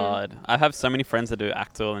 God, I have so many friends that do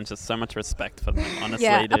actual, and just so much respect for them. Honestly,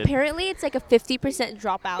 Yeah, dude. apparently it's like a 50%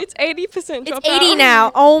 dropout. It's 80% It's dropout. 80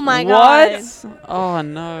 now. Oh my god. What? Oh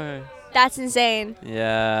no. That's insane.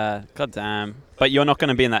 Yeah. God damn. But you're not going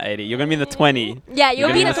to be in that 80. You're going to be in the 20. Yeah, you'll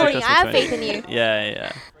You're be in gonna the 20. I successful have 20. faith in you.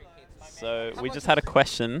 Yeah. So we just had a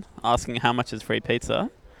question asking how much is free pizza.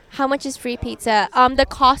 How much is free pizza? The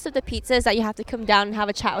cost of the pizza is that you have to come down and have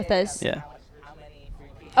a chat with us. Yeah.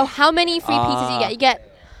 Oh, how many free pizzas you get? You get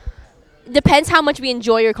depends how much we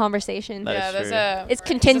enjoy your conversation. That is true. It's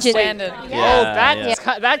contingent. standard.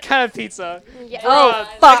 That kind of pizza. Yeah. Oh,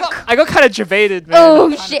 fuck. I got kind of debated, man. Oh,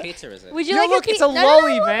 What kind of shit. pizza is it? Would you Yo, like look, a it's a pi- no,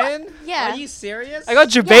 lolly, no, no. man. Yeah. Are you serious? I got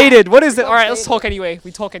debated. What is it? All right, let's talk anyway.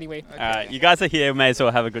 We talk anyway. All right, you guys are here. May as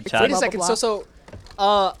well have a good chat. Wait a second.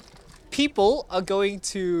 People are going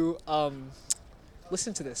to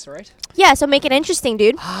listen to this, right? Yeah, so make it interesting,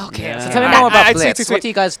 dude. Okay. Yeah. So tell me more about Blitz. What do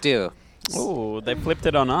you guys do? Oh, they flipped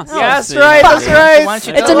it on us. Yeah, that's right. That's right. It's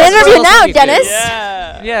an interview now, Dennis.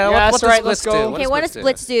 Yeah. Yeah, that's what right. does Let's Blitz go. do? Okay, what does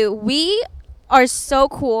Blitz do? We are so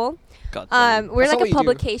cool. God We're That's like not what a you do.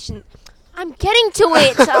 publication. I'm getting to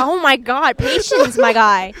it. Oh my god, patience, my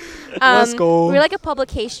guy. Let's go. We're like a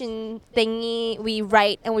publication thingy. We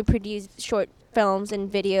write and we produce short films and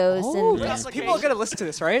videos and People are gonna listen to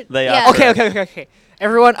this, right? They Yeah. are. Okay.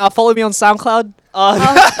 Everyone, follow me on SoundCloud.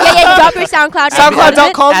 yeah, drop your SoundCloud.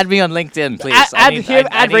 SoundCloud.com. Add me on LinkedIn, please.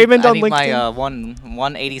 Add Raymond on I need my LinkedIn.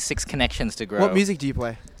 186 connections to grow. What music do you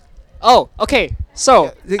play? Oh, okay.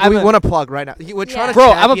 So We I'm a- want to plug right now. We're trying to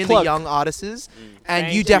Bro, I'm a champion the plug. young artists, and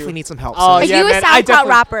Thank you definitely need some help. Oh, Are yeah, you a man, I SoundCloud definitely-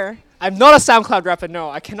 rapper? I'm not a SoundCloud rapper. No,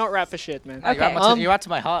 I cannot rap for shit, man. Okay. You're out to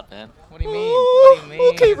my heart, man. What do you mean? What do you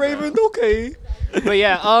mean? Okay, Raymond. Okay. But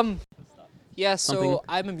yeah, yeah. So Something-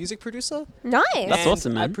 I'm a music producer. Nice. That's and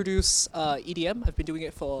awesome, man. I produce EDM. I've been doing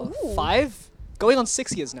it for 5, going on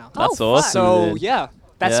 6 years now. That's Oh, awesome. So dude. yeah,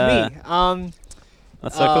 that's Yeah. me.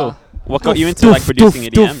 That's so cool. What got you into like producing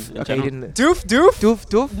EDM? in Okay, you general? didn't.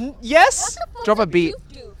 Doof. Yes. Drop a beat.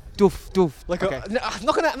 Doof. Like Okay. no, I'm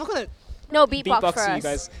not gonna No beatbox beatbox for to you us.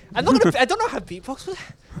 guys. I'm not gonna. I don't know how to beatbox.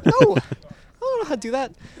 No, I don't know how to do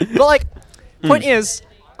that. But like, point is,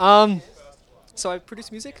 so I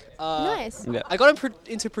produce music. Nice. Yeah. I got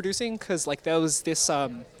into producing because like there was this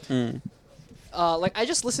like I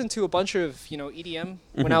just listened to a bunch of EDM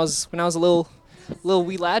when I was a little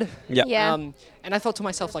wee lad. Yeah. Yeah. And I thought to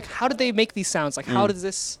myself like, how did they make these sounds? Like, how does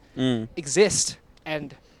this exist?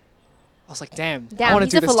 And I was like, damn, I Damn, want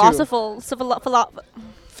he's to a do this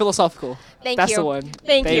philosophical. Thank That's you. the one.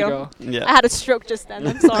 Thank there you. you go. Yeah. I had a stroke just then.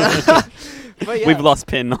 I'm sorry. But yeah. We've lost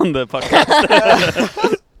Pin on the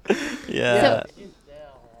podcast. Yeah.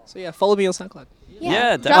 So yeah, follow me on SoundCloud.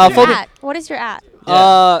 Yeah, Drop definitely. your at. What is your at?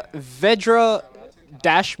 Vedra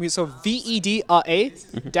dash music. So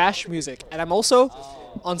VEDRA dash music, and I'm also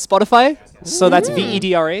on Spotify. So that's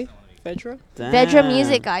VEDRA. Vedra. Vedra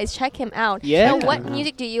Music, guys. Check him out. Yeah. Now, what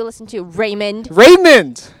music do you listen to? Raymond.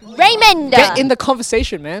 Raymond. Get in the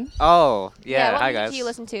conversation, man. Oh, yeah. What Hi, music guys. do you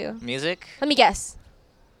listen to? Music? Let me guess.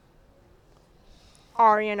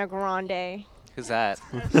 Ariana Grande. Who's that?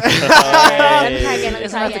 Let me try again.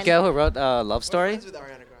 Isn't that the girl who wrote Love Story?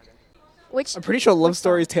 Which? I'm pretty sure Love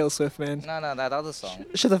Story is Taylor Swift, man. No, that other song.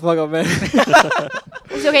 Shut the fuck up, man.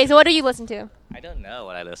 It's okay. So what do you listen to? I don't know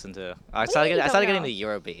what I listen to. I do you started mean you getting don't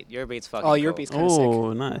into Eurobeat. Eurobeat's fucking Oh, cool. Eurobeat's kind of sick.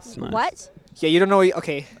 Oh, nice. What? Yeah, you don't know.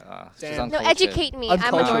 Okay. She's Damn. No, uncultured. educate me. I'm a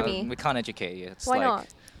Uncultured. normie. We can't educate you. It's Why like, not?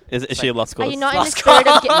 Is she a lost cause? Are you not in the Lost spirit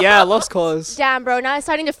of Yeah, Lost Cause. Damn, bro. Now I'm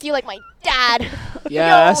starting to feel like my dad.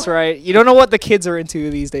 Yeah, that's right. You don't know what the kids are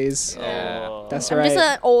into these days. Yeah. That's I'm right. just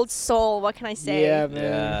an old soul. What can I say? Yeah,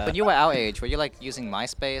 man. When you were our age, were you like using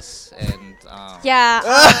MySpace and? Yeah.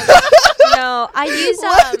 No, I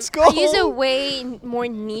use a way more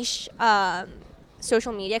niche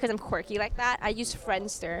social media because I'm quirky like that. I use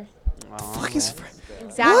Friendster. Fuck is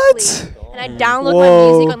Exactly. What? And I download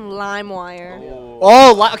Whoa. my music on LimeWire.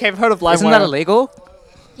 Oh, okay, I've heard of LimeWire. Isn't that illegal?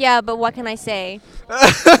 Yeah, but what can I say?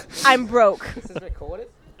 I'm broke.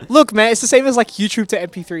 Look, man, it's the same as like YouTube to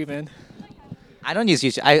MP3, man. I don't use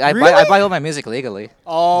YouTube. I Really? buy all my music legally.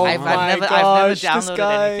 Oh I've my never gosh, this downloaded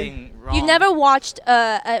guy. anything wrong. You've never watched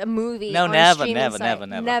a movie? No, on never, a streaming never, site? never,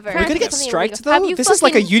 never. Never. We're gonna get Something striked illegal. Have though. you This is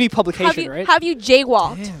like a fucking- uni publication, have you, right? Have you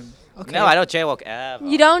jaywalked? Okay. No, I don't jaywalk ever.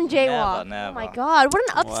 You don't jaywalk. Never. Oh my god, what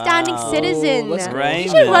an upstanding Wow. citizen. Let's go. You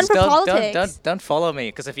should run for Don't- politics. Don't follow me,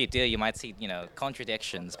 because if you do, you might see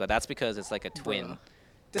contradictions. But that's because it's like a twin.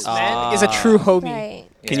 This man is a true homie. Right.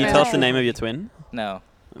 Can you Yeah. tell us the name of your twin? No.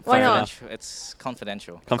 Why not? Confidential. It's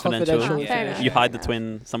confidential. Confidential. Confidential. Fair enough. You hide the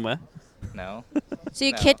twin somewhere. No. So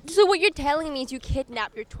you No. So what you're telling me is you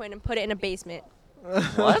kidnap your twin and put it in a basement.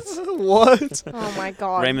 What? What? Oh my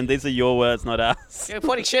god. Raymond, these are your words, not ours. You're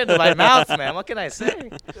putting shit in my mouth, man. What can I say?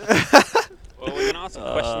 Well, we're gonna ask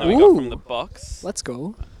a question that we got from the box. Let's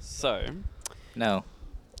go. So, No.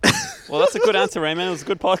 well, that's a good answer, Raymond. It was a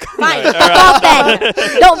good podcast. Fine. No, Stop then.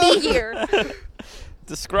 Don't be here.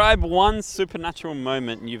 Describe one supernatural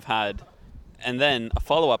moment you've had, and then a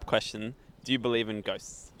follow-up question: do you believe in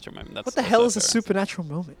ghosts? At your moment? That's What the also hell is a fair answer. supernatural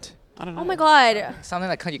moment? I don't know. Oh my god. Something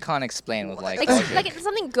that you can't explain with like. Like it's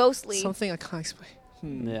something ghostly. Something I can't explain.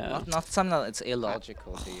 Yeah. Not something that's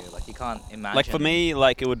illogical to you. Like you can't imagine. Like for me,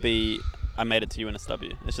 like it would be, I made it to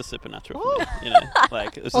UNSW. It's just supernatural for me, you know.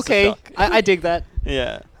 Like it's just a shock. I dig that.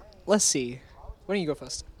 Yeah. Let's see. Why don't you go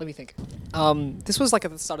first? Let me think. This was like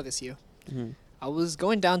at the start of this year. Mhm. I was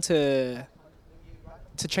going down to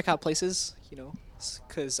check out places, you know,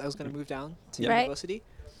 because I was going to move down to Right. university.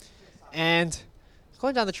 And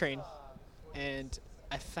going down the train, and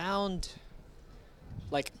I found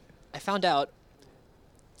out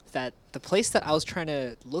that the place that I was trying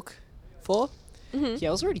to look for, Mhm. yeah,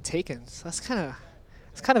 it was already taken. So that's kind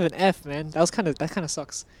of an F, man. That kind of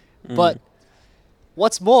sucks. But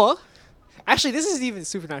what's more, actually, this isn't even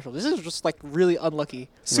supernatural. This is just like really unlucky.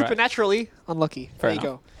 Supernaturally unlucky. Fair there you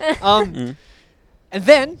enough. go. And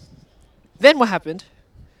then what happened?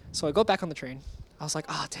 So I go back on the train. I was like,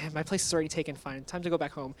 oh, damn, my place is already taken. Fine. Time to go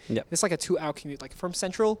back home. Yep. It's like a 2-hour commute, like from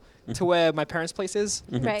Central to where my parents' place is.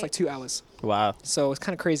 Mhm. Right. It's like 2 hours. Wow. So it's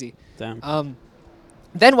kind of crazy. Damn.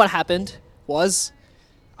 Then what happened was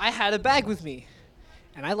I had a bag with me.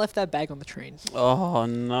 And I left that bag on the train. Oh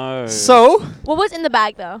no. So What was in the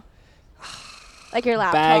bag though? Like your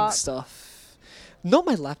laptop. bag stuff. Not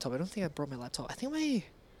my laptop. I don't think I brought my laptop. I think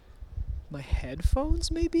my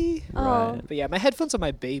headphones maybe. Oh. Right. But yeah, my headphones are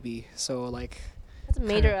my baby. So like. That's a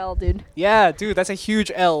major L, dude. Yeah, dude, that's a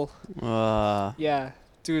huge L. Yeah,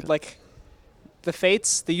 dude, like the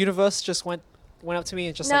fates, the universe just went up to me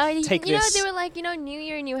and just No, like take you know this. they were like, New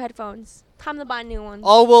Year, new headphones. Time to buy new ones.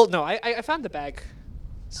 Oh well, no, I found the bag.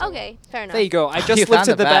 So Okay, fair enough. there you go. I You just found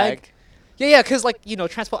lifted the the bag. bag? Yeah, because like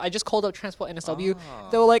transport. I just called up Transport NSW.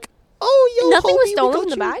 They were like, "Oh, yo, Nothing was homie, we stolen got from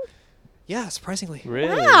the you." bag? Yeah, surprisingly.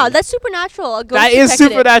 Really? Wow, that's supernatural. A ghost That is protected it.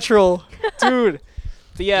 supernatural, dude.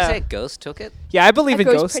 But You yeah, say a ghost took it? yeah, I believe A in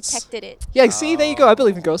ghost ghosts. protected it. Yeah, see, there you go. I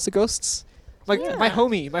believe in ghosts. The ghosts, my Yeah.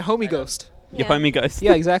 homie ghost. Your Yeah. homie ghost.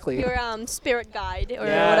 Yeah, exactly. Your spirit guide or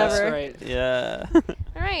Yeah, whatever. that's right. Yeah.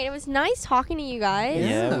 All right, it was nice talking to you guys.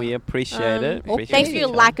 Yeah, we appreciate it. Okay. Thanks for your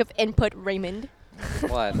Appreciate lack of input, Raymond.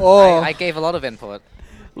 What? Oh. I gave a lot of input.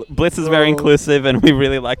 Blitz is very inclusive, and we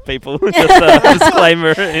really like people. Just a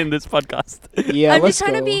disclaimer in this podcast. Yeah, I'm let's just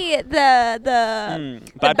trying to go. be the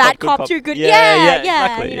Bad bad cop, cop to good. Yeah, Yeah,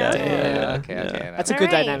 exactly. you Yeah, know? yeah. Okay. That's a All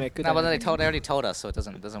good right. dynamic. Good No, but dynamic. they already told us, so it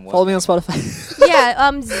doesn't work. Follow me on Spotify.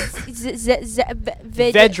 Yeah.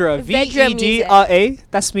 Vedra. VEDRA.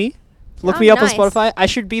 That's me. Look me up nice. on Spotify. I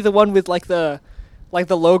should be the one with like the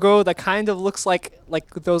logo that kind of looks like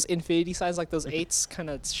those infinity signs, like those 8s kind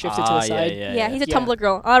of shifted to the side. Yeah, he's a Yeah. Tumblr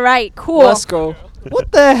girl. All right, cool. Let's go.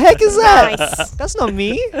 What the heck is that? Nice. That's not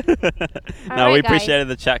me. No, Alright, we guys. appreciated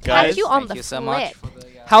the chat, How guys. did you on Thank the you so flip?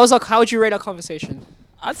 much. How would you rate our conversation?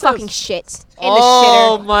 Fucking shit. In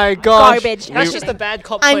Oh the shitter. my gosh. Garbage. That's I'm just kidding. a bad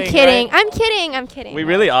cop I'm playing, kidding. right? I'm kidding. We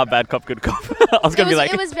really are bad cop, good cop. I was gonna be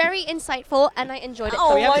like, It was very insightful, and I enjoyed it.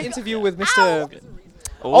 So we have my an interview with Mr.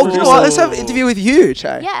 Oh, you know what? Let's have an interview with you,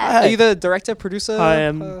 Chai. Yeah. Are you the director, producer? Hi,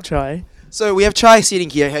 I'm Chai. So we have Chai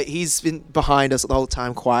sitting here. He's been behind us the whole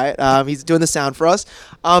time, quiet. He's doing the sound for us.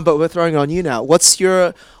 But we're throwing it on you now. What's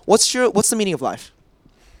the meaning of life?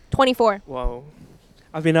 24. Wow.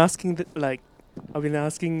 I've been asking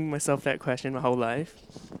myself that question my whole life.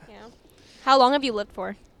 Yeah. How long have you lived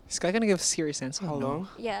for? This guy gonna give a serious answer. How long?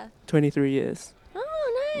 Yeah. 23 years.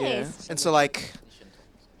 Oh, nice. And so, like,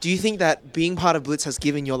 do you think that being part of Blitz has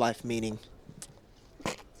given your life meaning?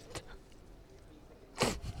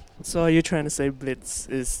 So are you trying to say Blitz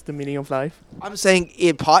is the meaning of life? I'm saying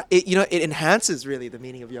it enhances really the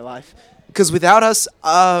meaning of your life. Because without us,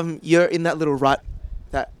 you're in that little rut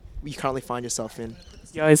that you currently find yourself in.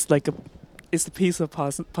 Yeah, it's the piece of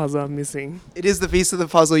puzzle I'm missing. It is the piece of the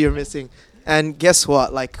puzzle you're missing. And guess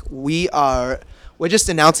what? Like, we're just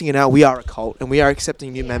announcing it now. We are a cult, and we are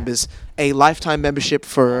accepting new members. A lifetime membership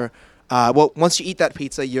for, once you eat that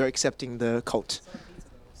pizza, you're accepting the cult.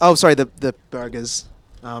 Oh, sorry, the burgers.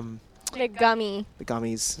 The gummy. The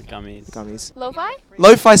gummies. The gummies. Lo-fi?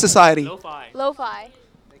 Lo-Fi Society. Lo-fi.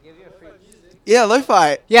 Yeah,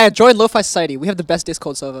 Lo-Fi. Yeah, join Lo-Fi Society. We have the best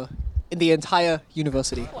Discord server in the entire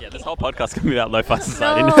university. Yeah, this whole podcast can be about Lo-Fi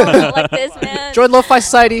Society. No, not like this, man. Join Lo-Fi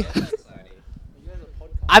Society.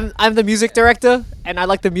 I'm the music director, and I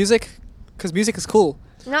like the music because music is cool.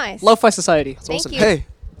 Nice. Lo-Fi Society. It's Thank awesome. you. Hey.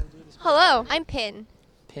 Hello, I'm Pin.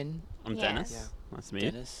 Pin? I'm Yes. Dennis. Yeah. Nice to meet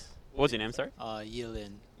you. Dennis. What was your name, sorry?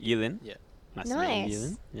 Yilin. Yilin? Yeah. Nice to Nice. meet you,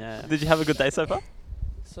 Yilin. Yeah. Did you have a good day so far?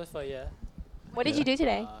 So far, yeah. What did you do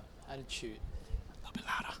today? I had to shoot. A little bit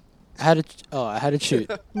louder. I had to shoot.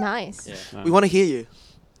 Nice. Yeah. We want to hear you.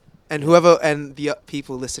 And the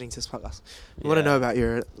people listening to this podcast. We want to know about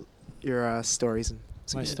your stories. And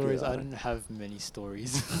My stories, I don't have many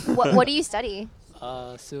stories. What do you study?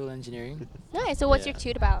 Civil engineering. Nice. So what's your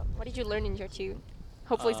tute about? What did you learn in your tute?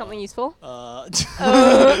 Hopefully something useful. You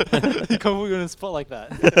can't put me on a spot like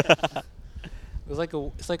that.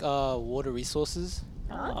 It's like water resources.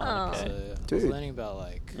 Oh. So I was learning about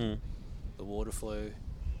like the water flow,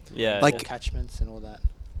 like catchments and all that.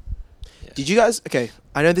 Did you guys? Okay,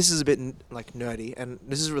 I know this is a bit like nerdy, and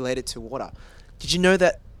this is related to water. Did you know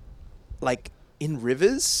that, like in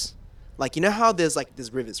rivers, like you know how there's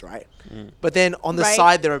rivers, right? But then on the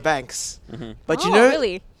side there are banks. But you know,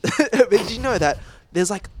 really? but did you know that there's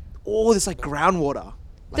like all this like groundwater?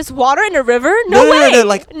 There's water in a river? No way.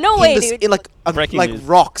 No way, dude. In like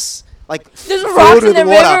rocks. Like there's rocks in the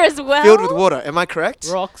river as well. Filled with water. Am I correct?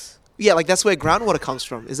 Rocks. Yeah, like that's where groundwater comes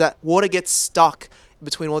from. Is that water gets stuck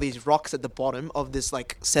between all these rocks at the bottom of this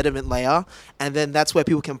like sediment layer, and then that's where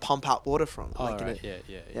people can pump out water from. Oh, like, right.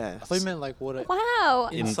 Yeah. I thought you meant like water. Wow.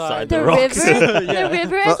 Inside the rocks. river. The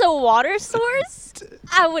river as a water source.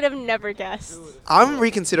 I would have never guessed. I'm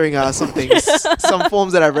reconsidering some things, some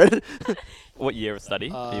forms that I read. What year of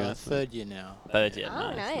study? are you in? Third year now. Third year.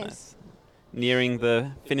 Oh, nice. Nearing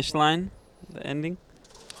the finish line, the ending.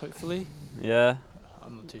 Hopefully. Yeah.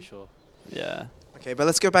 I'm not too sure. Yeah. Okay, but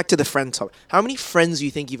let's go back to the friend topic. How many friends do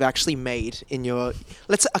you think you've actually made in your?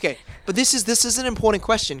 But this is an important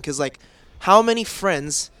question because like, how many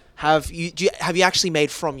friends have you actually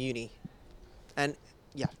made from uni? And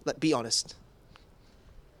yeah, be honest.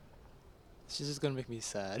 This is gonna make me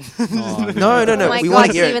sad. No. Oh my we God, want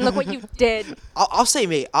to hear Steven, it. look what you did. I'll say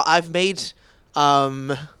me. I've made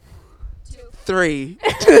 3.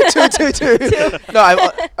 Two.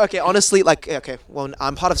 No, okay. Honestly, well,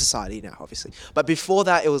 I'm part of society now, obviously. But before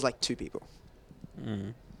that, it was like 2 people.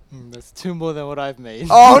 That's 2 more than what I've made.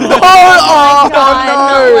 Oh no! Oh my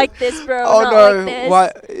God, not like this, bro. Oh not no!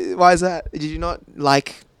 Like this. Why is that? Did you not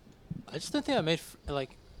like? I just don't think I made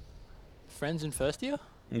friends in first year.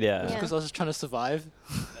 Yeah. Because I was just trying to survive.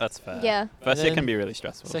 That's fair. Yeah. First year can be really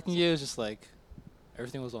stressful. Second year was just like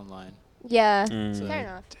everything was online. Yeah. So Fair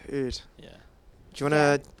enough. Dude. Yeah. Do you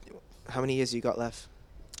wanna? How many years you got left?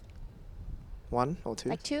 1 or 2?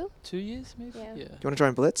 Like 2? 2 years, maybe. Yeah. Do you wanna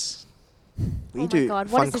join Blitz? We my do God,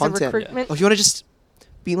 what fun is this, a content. recruitment? Or if you wanna just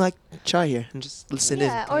be like Chai here and just listen in.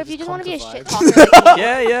 Yeah, or if you just want to be a shit vibe. talker.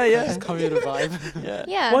 Yeah. Just come here to vibe. Yeah.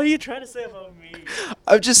 Yeah. What are you trying to say about me?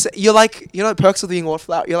 I'm just you're like perks of being a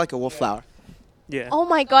wallflower. You're like a wallflower. Yeah. Oh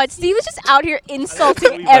my God, Steve is just out here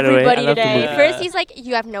insulting By the way, everybody I love the today. movie. First he's like,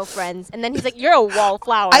 you have no friends, and then he's like, you're a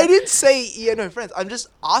wallflower. I didn't say no friends. I'm just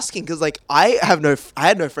asking because like I had no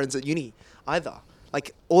friends at uni either.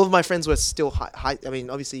 Like all of my friends were still high. I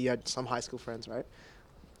mean, obviously you had some high school friends, right?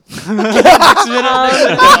 No.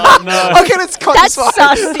 Okay, let's cut That's this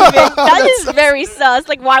sus, Steven. That is very sus.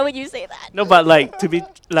 Like, why would you say that? No, but like to be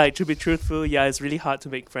truthful, yeah, it's really hard to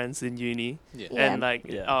make friends in uni. Yeah. And like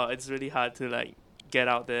Yeah. it's really hard to like get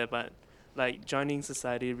out there, but like joining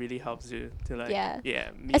society really helps you to like meet.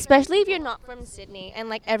 Especially if you're not from Sydney and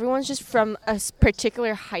like everyone's just from a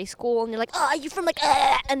particular high school and you're like, oh, you're from like,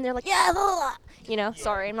 and they're like, yeah, blah, blah, blah. You know,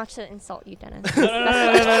 sorry, I'm not to insult you, Dennis. He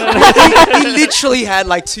literally had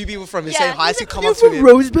like 2 people from his same high school come up to him.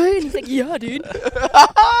 Rose Bay, and he's like, yeah, dude.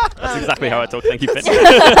 That's exactly how I talk. Thank you, Finn.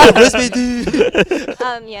 Rose Bay, dude.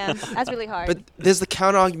 Yeah, that's really hard. But there's the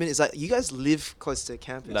counter argument is that you guys live close to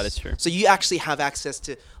campus. That is true. So you actually have access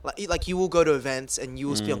to like you will go to events and you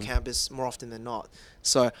will be on campus more often than not.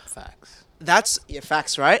 So Facts. that's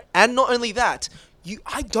facts, right? And not only that,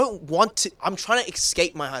 I don't want to. I'm trying to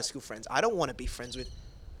escape my high school friends. I don't want to be friends with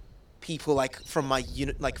people like from my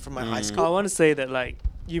from my high school. I want to say that like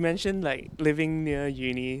you mentioned like living near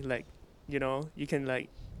uni, like you can like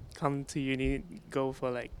come to uni, go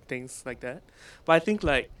for like things like that. But I think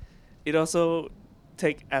like it also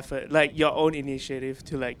take effort, like your own initiative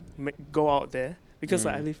to like go out there. Because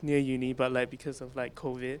like, I live near uni, but like because of like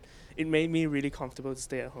COVID, it made me really comfortable to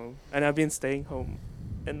stay at home, and I've been staying home,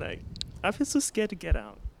 and like I feel so scared to get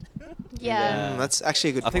out. Yeah. That's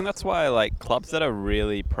actually a good I think that's why like clubs that are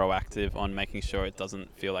really proactive on making sure it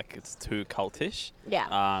doesn't feel like it's too cultish.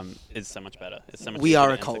 Yeah. Is so much better. It's so much. We easier are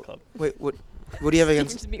to a enter cult. club. Wait, what do you have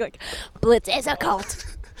against? Just be like, Blitz is a cult.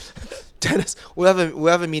 Dennis, we'll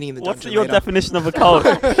have a meeting in the What's dungeon your later. definition of a cult?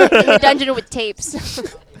 In the dungeon with tapes.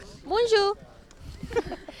 Bonjour.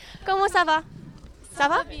 Comment ça va? Ça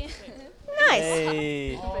va? Nice.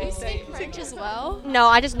 Hey. You speak French as well? No,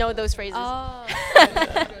 I just know those phrases. Oh,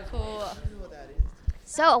 cool.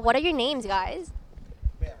 So, what are your names, guys?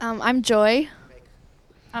 I'm Joy.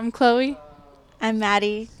 I'm Chloe. I'm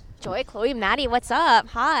Maddie. Joy, Chloe, Maddie, what's up?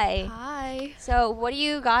 Hi. Hi. So, what are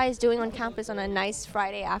you guys doing on campus on a nice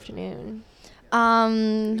Friday afternoon?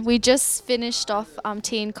 We just finished off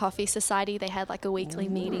Tea and Coffee Society. They had like a weekly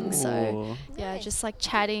meeting, so yeah, just like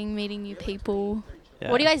chatting, meeting new people.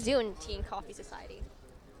 What do you guys do in Tea and Coffee Society?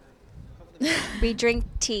 We drink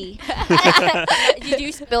tea. You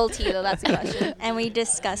do spill tea though, that's the question. And we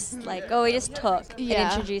discuss, we just talk Yeah.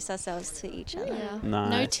 and introduce ourselves to each other. Yeah. Nice.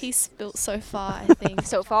 No tea spilt so far, I think.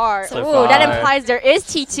 So far. So Ooh, that far. implies there is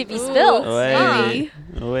tea to be spilled. Way.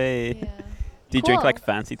 Way. Do you drink Cool. like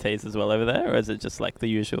fancy teas as well over there, or is it just like the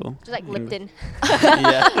usual? Just like Lipton.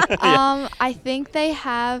 Yeah. I think they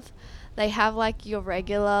have like your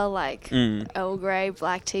regular like Earl Grey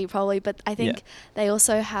black tea probably, but I think they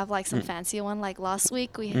also have like some fancier one. Like last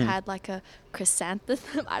week we had like a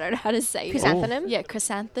chrysanthemum. I don't know how to say it. Chrysanthemum? Yeah,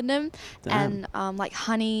 chrysanthemum. And like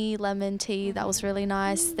honey lemon tea. That was really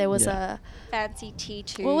nice. There was a fancy tea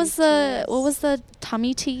too. What was the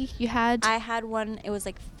tummy tea you had? I had one. It was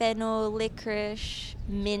like fennel, licorice,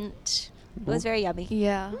 mint. It was very yummy.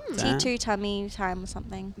 Yeah. T2 tummy time or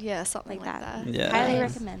something. Yeah, something like that. Yeah. Highly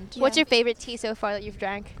Nice. recommend. What's your favorite tea so far that you've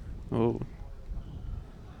drank? Oh.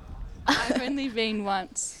 I've only been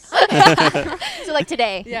once. So like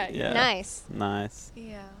today? Yeah. Nice. Nice.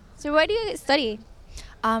 Yeah. So where do you study?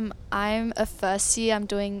 I'm a first year. I'm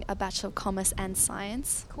doing a Bachelor of Commerce and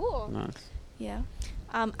Science. Cool. Nice. Yeah.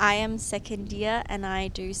 I am second year and I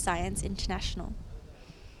do Science International.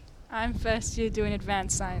 I'm first year doing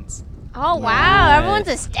advanced science. Oh wow, Nice. everyone's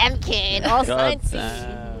a STEM kid. All God sciencey.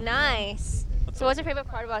 damn. Nice. So what's your favorite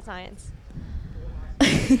part about science?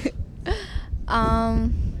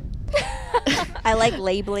 I like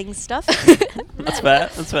labeling stuff. That's fair.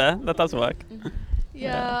 That's fair. That does work.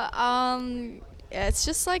 Yeah, it's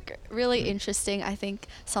just like really interesting. I think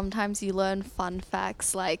sometimes you learn fun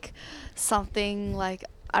facts, like something like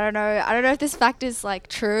I don't know if this fact is like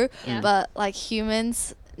true, but like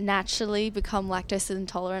humans naturally become lactose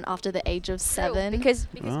intolerant after the age of 7 because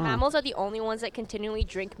mammals are the only ones that continually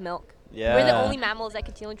drink milk. Yeah. We're the only mammals that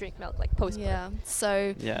continually drink milk, like post birth. Yeah.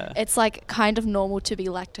 So Yeah. it's like kind of normal to be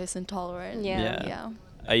lactose intolerant. Yeah.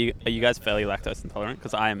 Are you guys fairly lactose intolerant?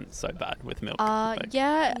 Because I am so bad with milk. Like,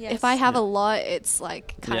 Yeah. Yes. If I have a lot, it's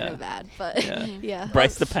like kind Yeah. of bad, but Yeah. yeah.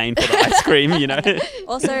 Brace the pain for the ice cream, you know.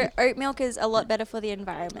 Also, oat milk is a lot better for the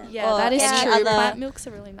environment. Yeah, Or that is any true. other- Plant milks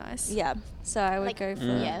are really nice. Yeah. So I would Like, go for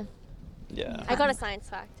yeah. Yeah. I got a science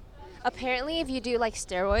fact. Apparently, if you do like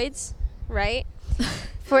steroids, right?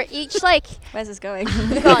 For each like where's this going?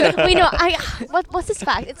 God, wait, no, what's this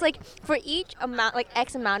fact? It's like for each amount, like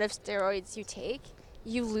X amount of steroids you take,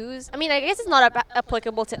 you lose. I mean, I guess it's not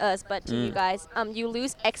applicable to us, but to you guys, you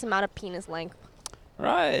lose X amount of penis length.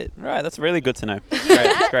 Right. That's really good to know.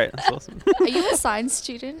 Great. Great. That's awesome. Are you a science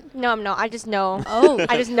student? No, I'm not. I just know. Oh.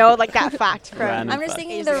 I just know like that fact from. Random I'm just fact.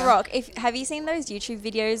 thinking Ages The ago. Rock. Have you seen those YouTube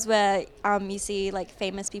videos where you see like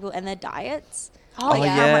famous people and their diets? Oh, Like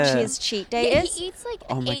yeah. how much his cheat day Yeah, is? he eats like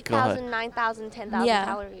Oh my 8,000, 9,000, 10,000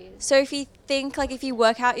 calories. So if you think like if you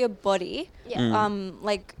work out your body, Yeah.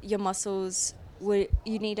 like your muscles you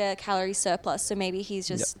need a calorie surplus. So maybe he's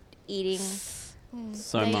just eating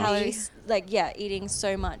So the much. calories, eating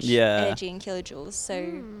so much Yeah. energy in kilojoules.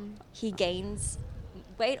 So he gains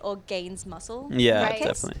weight or gains muscle. Yeah, Right.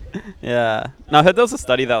 definitely. Yeah. No, I heard there was a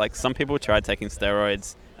study that like some people tried taking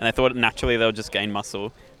steroids and they thought naturally they'll just gain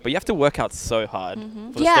muscle, but you have to work out so hard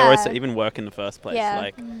for the steroids to even work in the first place. Yeah.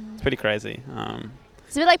 Like, it's pretty crazy.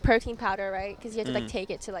 It's a bit like protein powder, right? Because you have to like take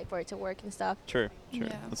it to like for it to work and stuff. True.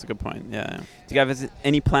 That's a good point. Yeah. Do you guys have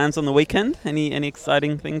any plans on the weekend? Any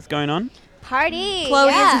exciting things going on? Party. Chloe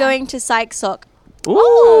yeah. is going to Psych Sock.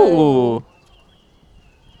 Ooh.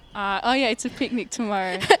 Oh yeah, it's a picnic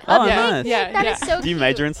tomorrow. Oh, yeah, nice. Yeah, That yeah. is so Do you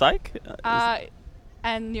major in psych?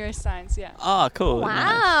 And neuroscience, yeah. Oh, cool.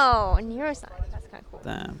 Wow, neuroscience. That's kind of cool.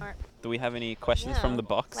 Damn. Alright. Do we have any questions Yeah. from the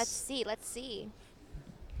box? Let's see.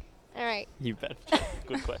 All right. You bet.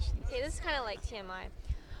 Good question. Okay, this is kind of like TMI.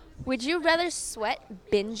 Would you rather sweat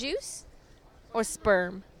bin juice or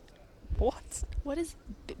sperm? What? What is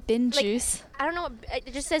bin Like, juice? I don't know.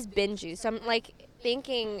 It just says bin juice. So I'm like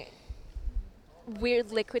thinking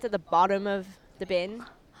weird liquids at the bottom of the bin.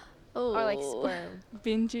 Oh. Or like sperm.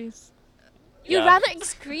 Bin juice. You'd Yeah. rather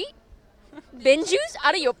excrete bin juice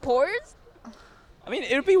out of your pores? I mean,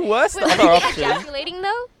 it would be worse Wait, the are other you option. ejaculating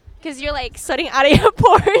though? Because you're like sweating out of your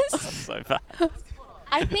pores. So bad.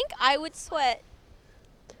 I think I would sweat.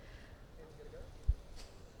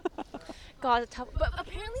 God, it's tough. But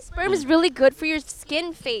apparently sperm is really good for your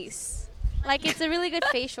skin face. Like, it's a really good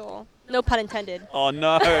facial. No pun intended. Oh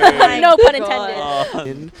no. No pun intended.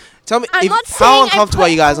 Oh. Tell me, I'm not how saying I uncomfortable are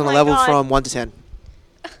you guys on a oh my level God. from 1 to 10?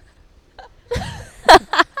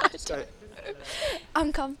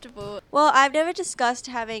 uncomfortable. Well, I've never discussed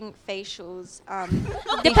having facials.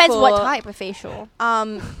 Depends what before, type of facial.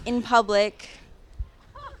 In public.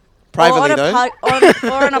 Privately, or though.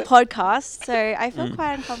 Or on a podcast, so I feel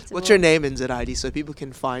quite uncomfortable. What's your name in ZID so people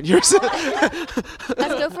can find yours? Let's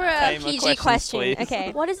go for a Tamer PG questions, question. please.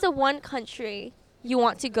 Okay. What is the one country you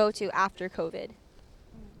want to go to after COVID?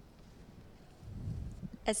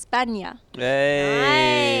 España.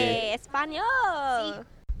 Hey. Ay, Español.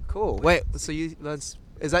 Cool. Wait, so is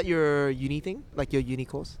that your uni thing? Like your uni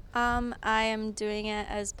course? I am doing it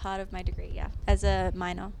as part of my degree, yeah, as a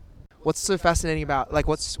minor. What's so fascinating about, like,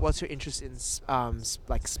 what's your interest in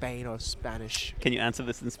like Spain or Spanish? Can you answer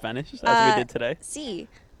this in Spanish as we did today? Sí.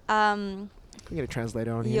 Can we get a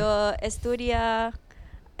translator on here? Yo estudio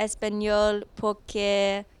español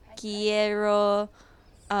porque quiero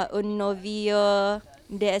un novio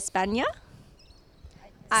de España.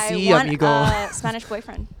 I Sí, want amigo. a Spanish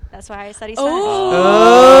boyfriend. That's why I study Spanish.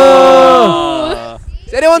 Oh!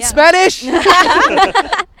 Is anyone Spanish?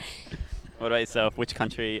 What about yourself? Which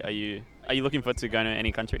country are you looking forward to going to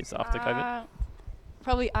any countries after COVID?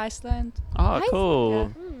 Probably Iceland. Oh,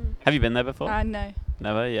 cool. Yeah. Have you been there before? No.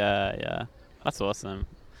 Never? Yeah. That's awesome.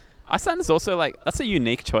 Iceland is also that's a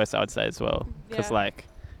unique choice, I would say, as well. Because, Yeah.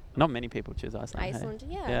 not many people choose Iceland. Iceland,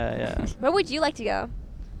 hey? yeah. Yeah. Where would you like to go?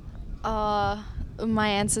 My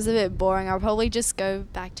answer's a bit boring. I'll probably just go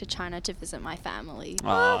back to China to visit my family.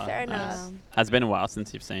 Oh, fair enough. Has been a while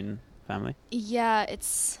since you've seen family? Yeah,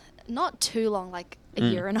 it's not too long, like a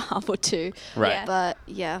year and a half or two. Right. Yeah. But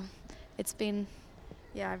yeah, it's been,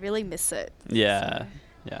 I really miss it. Yeah.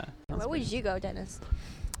 Yeah. Where would you go, Dennis?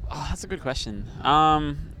 Oh, that's a good question.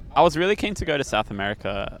 I was really keen to go to South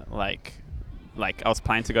America. Like I was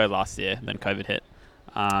planning to go last year, then COVID hit.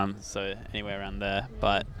 So anywhere around there.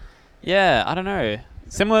 But yeah, I don't know.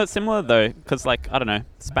 Similar though, because I don't know,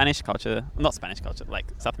 South American culture,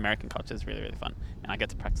 South American culture is really, really fun, and I get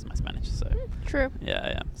to practice my Spanish. So true.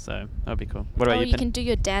 Yeah. So that would be cool. What about you? You can do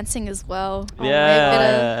your dancing as well.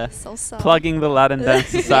 Yeah. Salsa. Plugging the Latin Dance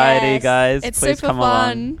Society, Yes. guys. It's Please super come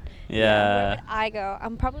fun. along. Where Yeah. would I go?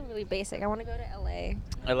 I'm probably really basic. I want to go to LA.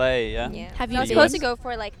 LA, yeah. Yeah. Have I you was been? supposed to go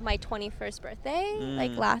for my 21st birthday,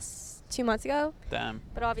 Mm. last 2 months ago. Damn.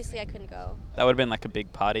 But obviously I couldn't go. That would have been a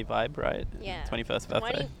big party vibe, right? Yeah. 21st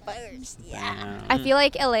birthday. 21st, yeah. Damn. I feel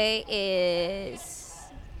like LA is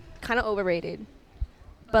kind of overrated.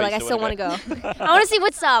 But you I still want wanna to go. I want to see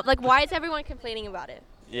what's up. Why is everyone complaining about it?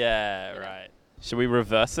 Yeah, right. Should we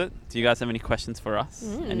reverse it? Do you guys have any questions for us?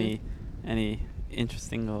 Any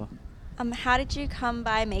interesting or? How did you come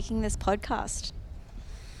by making this podcast?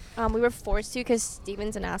 We were forced to because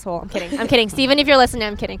Steven's an asshole. I'm kidding. Steven, if you're listening,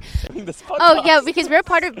 I'm kidding. Oh, yeah, because we're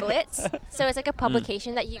part of Blitz. So it's a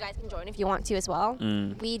publication that you guys can join if you want to as well.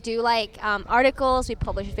 We do articles, we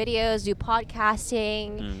publish videos, do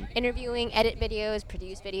podcasting, interviewing, edit videos,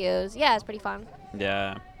 produce videos. Yeah, it's pretty fun.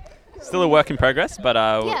 Yeah. Still a work in progress, but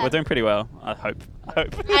Yeah. we're doing pretty well. I hope. I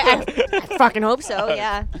fucking hope so,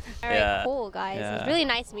 yeah. All right, Yeah. cool, guys. It was really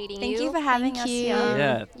nice meeting you. Thank you for having us here.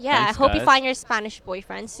 Yeah. Yeah, I thanks, hope you guys. find your Spanish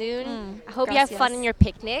boyfriend soon. I hope you have fun Gracias. in your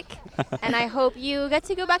picnic. And I hope you get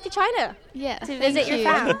to go back to China. Yeah. To visit your you.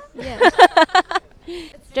 fam. Yeah.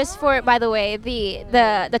 Just for, by the way,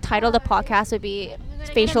 the title of the podcast would be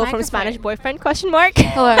Facial from Spanish Boyfriend, ?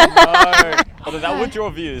 Hello. No. Although that would draw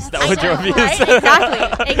views. That would draw views.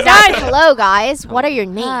 Right? Exactly. Hello, guys. What are your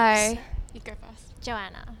names? Hi. You go first.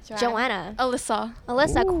 Joanna. Alyssa.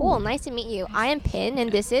 Alyssa, cool. Nice to meet you. I am Pin,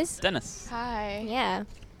 and this is... Dennis. Hi. Yeah.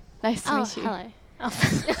 Nice to meet you. Hello.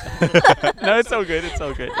 No, it's all good. It's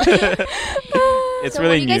all good. It's So really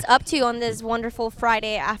what are you new. guys up to on this wonderful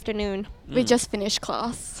Friday afternoon? We just finished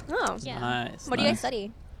class. Oh. Nice. What do you guys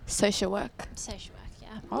study? Social work. Social work,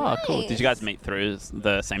 yeah. Oh, cool. Did you guys meet through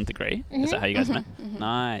the same degree? Is that how you guys met? Mhm.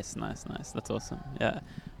 Nice. That's awesome. Yeah.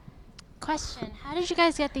 Question: how did you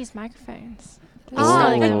guys get these microphones?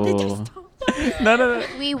 Oh. No.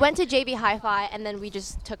 We went to JB Hi-Fi and then we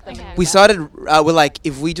just took them. We started. We're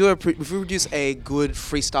if we produce a good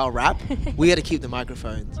freestyle rap, we had to keep the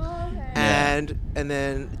microphones. And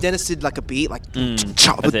then Dennis did a beat That's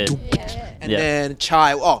it. and then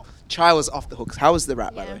Chai was off the hooks. How was the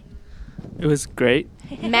rap by the way? It was great.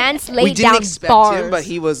 Man's We laid didn't down expect bars. him, but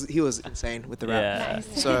he was insane with the rap. Yeah.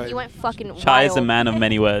 So He went fucking Chai is a wild. man of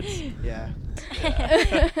many words. Yeah.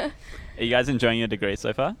 Are you guys enjoying your degree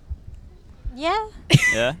so far? Yeah.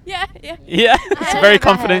 Yeah. Yeah. Yeah. It's very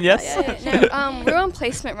confident. Yes. No, we're on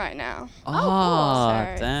placement right now. Oh,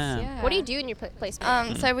 damn. What do you do in your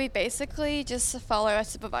placement? So we basically just follow our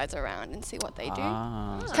supervisor around and see what they do.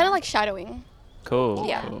 Ah. It's kind of like shadowing. Cool.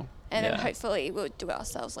 Yeah. Cool. And then Yeah. hopefully we'll do it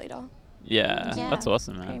ourselves later. Yeah, Yeah, that's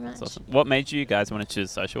awesome, man. pretty That's much. awesome. What made you guys want to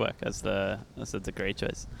choose social work as the degree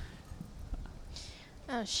choice?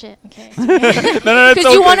 Oh shit. Okay. No, it's Because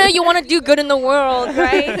all you wanna do good in the world,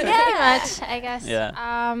 right? Pretty much, I guess. Yeah.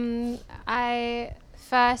 I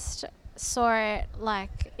first saw it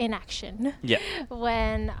like in action. Yeah.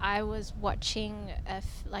 When I was watching a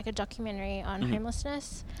documentary on Mhm.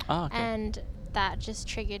 homelessness, Oh, okay. and that just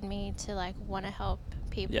triggered me to like want to help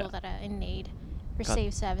people Yeah. that are in need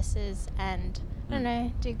receive services and I don't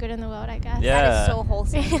know, do good in the world, I guess. Yeah. That is so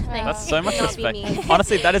wholesome. That's so much Not be respect. mean.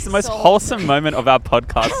 Honestly, that is the most So wholesome moment of our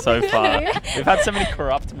podcast so far. We've had so many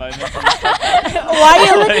corrupt moments. Why are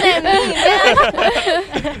you looking at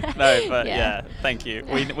me? No, but Yeah. yeah, thank you.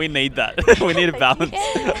 We need that. We need a balance.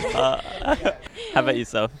 How about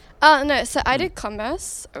yourself? No, so I did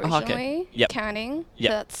commerce Oh, okay. originally, Yep. accounting.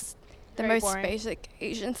 Yep. So that's the Very most boring. basic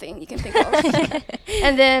Asian thing you can think of.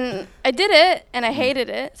 And then I did it, and I hated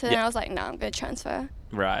it. So then Yeah. I was like, no, I'm going to transfer.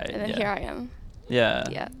 Right. And then yeah. here I am. Yeah.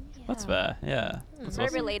 Yeah. That's fair. Yeah. That's Very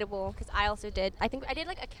awesome. relatable because I also did. I think I did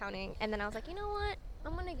like accounting, and then I was like, you know what?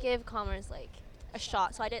 I'm gonna give commerce like a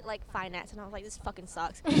shot. So I did like finance, and I was like, this fucking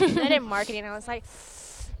sucks. And then I did marketing, and I was like,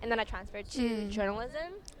 and then I transferred to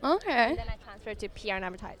journalism. Okay. And then I transferred to PR and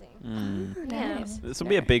advertising. Mm. Yeah. Nice. This will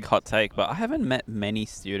be a big hot take, but I haven't met many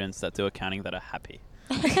students that do accounting that are happy.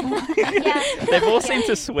 Yeah. They've all seemed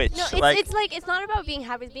to switch. No, it's like it's not about being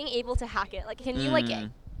happy. It's being able to hack it. Like, can you like,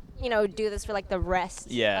 do this for like the rest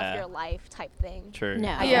of your life type thing? True. No.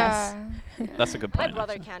 I guess. That's a good My point.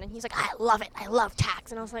 brother can, and he's like, I love it. I love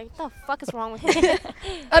tax, and I was like, the fuck is wrong with you?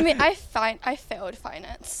 I mean, I failed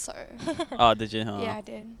finance, so. Oh, did you? Huh? Yeah, I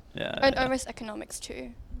did. Yeah. And yeah. almost economics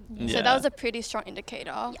too. So Yeah. that was a pretty strong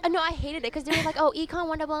indicator. No, I hated it because they were like, oh, econ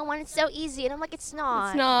 101, it's so easy, and I'm like, it's not.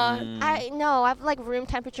 It's not. I have like room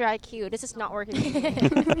temperature IQ. This is not working.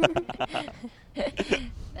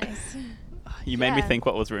 Nice. You made me think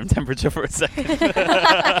what was room temperature for a second. What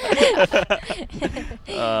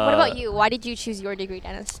about you? Why did you choose your degree,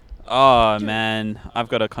 Dennis? Oh man, I've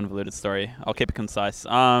got a convoluted story. I'll keep it concise.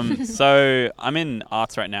 So I'm in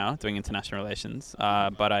arts right now, doing international relations.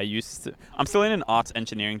 But I'm still in an arts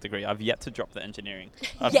engineering degree. I've yet to drop the engineering.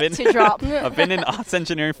 I've been in arts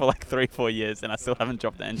engineering for like 3-4 years, and I still haven't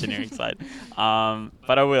dropped the engineering side.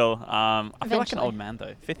 But I will. I feel like an old man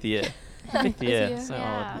though. Fifth year. Fifth year. So old.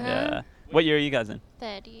 Yeah. What year are you guys in?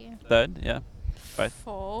 Third year. Third. Yeah. Both.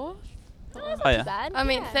 Fourth. Oh yeah. Bad. I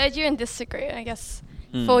mean, third year in this degree, I guess.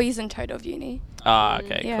 Mm. 4 years in total of uni. Ah,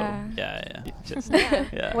 okay, Yeah. cool. Yeah. Just, Yeah.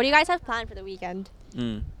 yeah. What do you guys have planned for the weekend?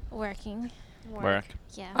 Working. Work.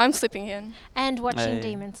 Yeah. I'm sleeping in. And watching Hey.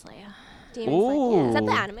 Demon Slayer. Demon Slayer. Is that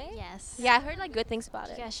the Ooh. anime? Yes. Yeah, I heard like good things about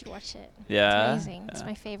it. You guys should watch it. Yeah. It's amazing. It's Yeah.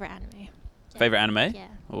 my favorite anime. Favorite anime? Yeah.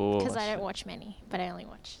 Ooh, Because I that's- don't watch many, but I only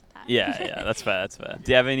watch that. Yeah, that's fair. That's fair.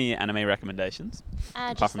 Do you have any anime recommendations?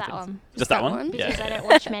 Apart Just from that Demon one. Slayer? Just that one? Because Yeah. I don't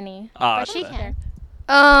watch many. Ah, but that's she fair. can.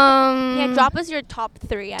 Yeah, drop us your top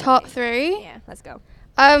 3 anime. Top 3? Yeah, let's go.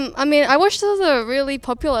 I mean, I watched all the really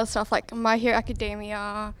popular stuff like My Hero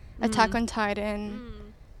Academia, Attack on Titan.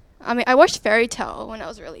 I mean, I watched Fairy Tail when I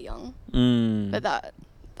was really young, but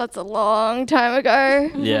that's a long time ago.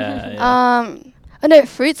 Yeah. Oh no,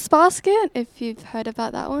 Fruits Basket. If you've heard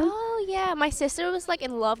about that one. Oh yeah, my sister was like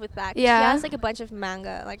in love with that. Yeah. She has like a bunch of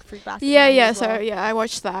manga, like Fruit Basket. Yeah, manga yeah. as So well. yeah, I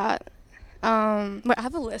watched that. Wait, I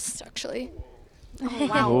have a list actually. Oh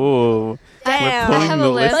wow. Ooh. Damn. We're pulling I have the a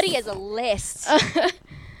list. Buddy has a list. She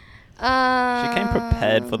came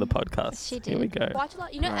prepared for the podcast. She Here we did. go. Watch a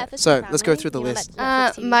lot. You know, Alright. FS So, let's go through the You know list.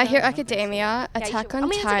 that Netflix TV My show? Hero Academia, you Attack should- on I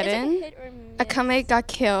mean, it's like a Titan, hit or miss. Akame ga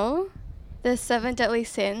Kill, The 7 Deadly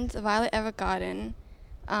Sins, Violet Evergarden,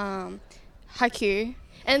 Haikyuu,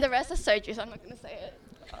 and the rest are soju, so I'm not gonna say it.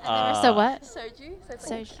 So what? Soju.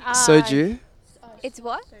 Soju. Soju. It's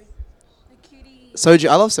what? Soju.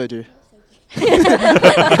 I love soju.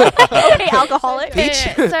 Okay, alcoholic. Peach.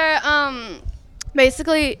 So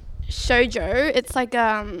basically shoujo, it's like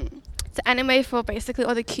it's an anime for basically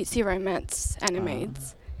all the cutesy romance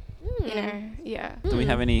animes. You know, yeah. Do we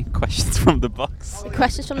have any questions from the box?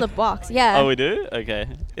 Questions from the box. Yeah. Oh, we do? Okay.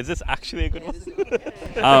 Is this actually a good one?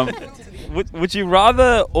 Would you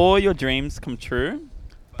rather all your dreams come true,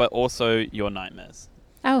 but also your nightmares?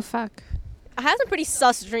 Oh, fuck. I have some pretty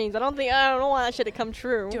sus dreams. I don't know why that should have come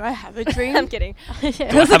true. Do I have a dream? I'm kidding. Do I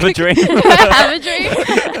have a dream? Do I have a dream?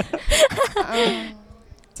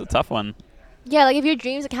 It's a tough one. Yeah, like if your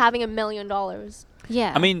dream's like having $1 million.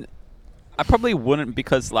 Yeah. I mean, I probably wouldn't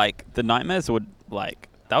because like the nightmares would like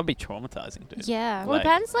that would be traumatizing, dude. Yeah. Well, Like- it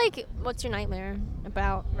depends like what's your nightmare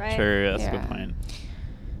about, right? True, that's a Yeah. good point.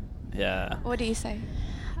 Yeah. What do you say?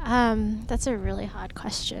 That's a really hard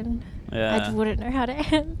question. Yeah. I wouldn't know how to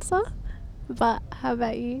answer. But how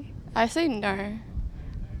about you? I say no. I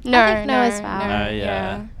think no as well. No,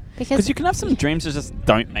 yeah. Because you can have some dreams that just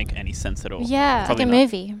don't make any sense at all. Yeah, Probably like a not.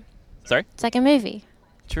 movie. Sorry? It's like a movie.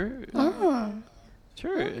 True. Oh.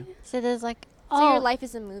 True. So there's like, So your life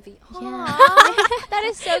is a movie. Yeah. That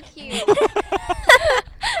is so cute.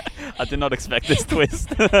 I did not expect this twist.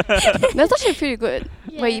 That's actually pretty good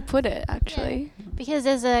Yeah. way you put it, actually. Because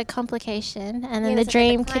there's a complication, and then Yeah, the there's, like,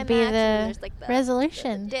 dream the could be climax, and then the there's, like, the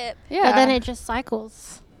resolution. dip. Yeah. But then it just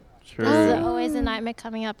cycles. True. There's always a nightmare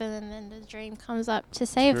coming up, and then the dream comes up to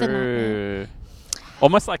save the nightmare. True.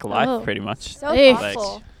 Almost like life, Oh. pretty much. So Like,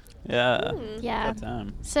 thoughtful. Yeah. Yeah.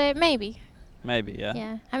 Goddamn. So maybe. Maybe, yeah.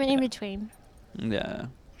 Yeah. I mean, in between. Yeah.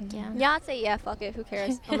 Yeah. Yeah, I'd say yeah, fuck it. Who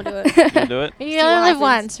cares? I'm gonna do it. You do it? You See only what live happens.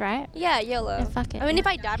 once, right? Yeah, YOLO. Yeah, fuck it. I mean, if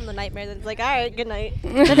I die from the nightmare, then it's like, all right, good night.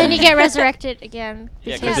 But then you get resurrected again.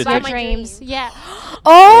 Yeah, because 'cause by it's my a dreams. Yeah.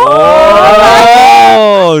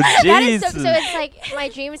 Oh, That is Jesus. so it's like my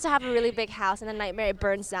dream is to have a really big house, and then nightmare it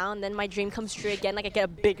burns down. Then my dream comes true again, like I get a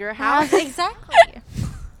bigger house. Exactly.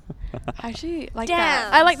 I actually like Damn.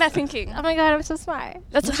 that. I like that thinking. Oh my god, I'm so smart.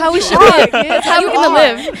 That's how we should live. That's how we're gonna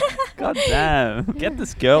live. God damn. Get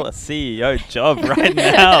this girl a CEO job right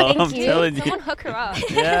now. Thank I'm you. telling you. Someone hook her up.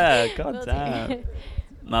 Yeah, god damn.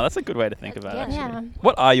 No, that's a good way to think about it, actually. Yeah.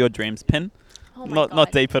 What are your dreams, Pin? Oh my Not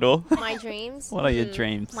God. deep at all. My dreams. What are your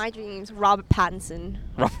dreams? My dreams. Robert Pattinson.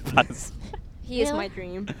 Rob Pattinson. He is Really? my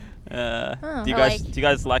dream. Oh. Do you Or guys like- do you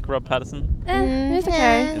guys like Rob Pattinson? It's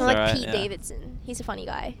okay. It's Or like alright, Pete yeah. Davidson. He's a funny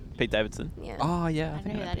guy. Pete Davidson. Yeah. Oh yeah, I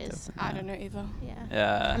think know who I that Pete is. Davidson, I yeah. don't know either. Yeah.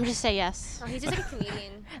 Yeah. I'm just say yes. Oh, he's just like a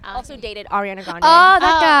comedian. Also dated Ariana Grande. Oh,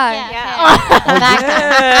 that guy.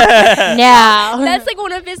 Yeah. No. That's like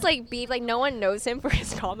one of his like beef. Like no one knows him for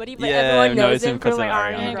his comedy, but Yeah, everyone knows him for 'cause of like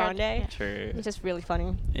Ariana Ariana. Grande. True. It's just really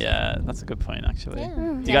funny. Yeah, that's a good point actually. Yeah.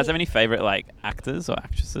 Do you guys have any favorite like actors or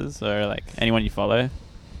actresses or like anyone you follow?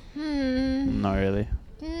 No, really.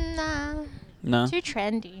 Nah. No. Too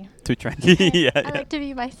trendy. Too trendy. Yeah. I yeah. like to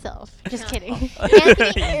be myself. Just kidding.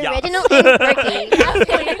 Anthony, Yes. original and quirky.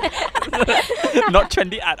 Not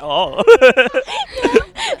trendy at all.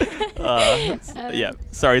 Yeah.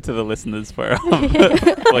 Sorry to the listeners for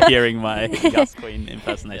for hearing my Yas Queen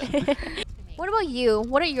impersonation. What about you?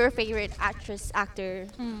 What are your favorite actress, actor,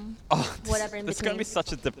 Oh, whatever in this is between? gonna be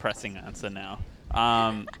such a depressing answer now.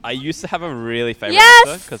 I used to have a really favorite Yes!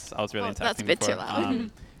 actor because I was really into That's a acting bit before. too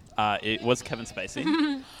loud. It was Kevin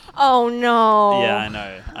Spacey. Oh no. Yeah, I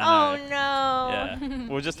know. Oh know. no. Yeah. We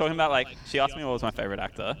were just talking about like she asked me what was my favorite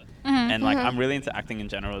actor, and like I'm really into acting in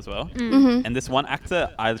general as well. And this one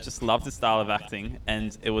actor, I just loved his style of acting,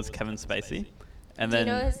 and it was Kevin Spacey. And Do you then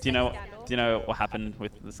know his do you know scandal? do you know what happened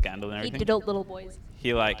with the scandal and He everything? diddled little boys.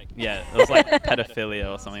 He like it was like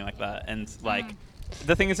pedophilia or something like that, and like.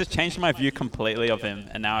 The thing is, it changed my view completely of him,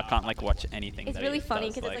 and now I can't like watch anything. It's that really he funny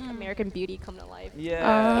does, because it's like American Beauty come to life.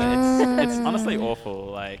 Yeah, it's honestly awful.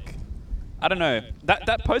 Like, I don't know.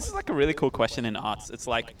 That poses like a really cool question in arts. It's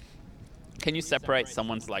like, can you separate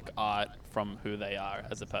someone's like art from who they are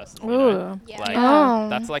as a person? You know? Ooh. Yeah. Like, Oh.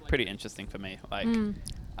 that's like pretty interesting for me. Like,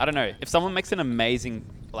 I don't know. If someone makes an amazing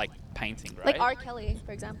like painting, right? Like R. Kelly,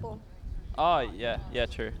 for example, Oh yeah, yeah,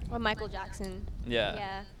 true. or Michael Jackson. Yeah.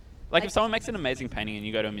 Yeah. Like if someone makes an amazing painting and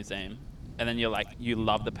you go to a museum, and then you're like, you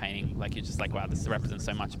love the painting, like you're just like, wow, this represents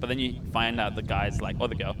so much. But then you find out the guy's like, or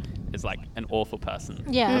the girl is like an awful person.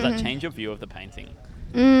 Yeah. Does that change your view of the painting?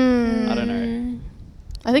 Mm. I don't know.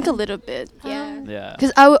 I think a little bit. Yeah. Yeah.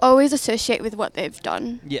 Because I would always associate with what they've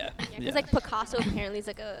done. Yeah. Because like Picasso apparently is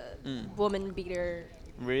like a Mm. woman beater.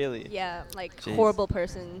 Really? Yeah, like Jeez. horrible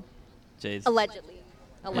person. Jeez. Allegedly.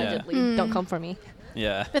 Allegedly. Don't come for me.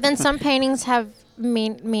 Yeah. But then some paintings have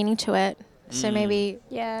meaning to it. So maybe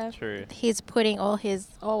Yeah. True. he's putting all his,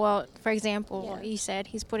 for example, what you said,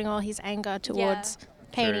 he's putting all his anger towards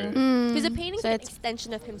painting. Because a painting's So an it's-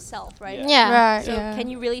 extension of himself, right? Yeah. Right, So yeah. can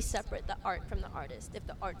you really separate the art from the artist if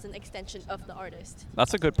the art's an extension of the artist?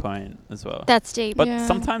 That's a good point as well. That's deep. But Yeah.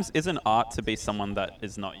 sometimes isn't art to be someone that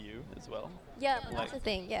is not you as well? Yeah, but Like- that's the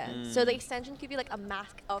thing, yeah. So the extension could be like a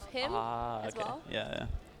mask of him as okay. well. Yeah, yeah.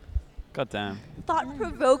 God damn.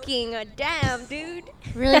 Thought-provoking, damn, dude.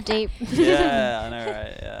 Really deep. Yeah, I know,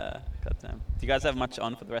 right? Yeah. God damn. Do you guys have much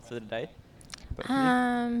on for the rest of the day? Both of you?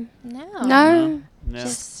 No. No. No.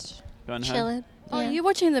 Just Going home? chilling. Oh, Yeah. you're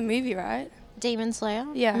watching the movie, right? Demon Slayer?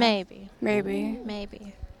 Yeah. Maybe. Maybe.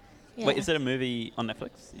 Maybe. Yeah. Wait, is it a movie on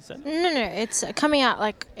Netflix? You said? No, it's coming out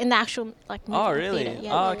like in the actual like movie Oh, really? theater.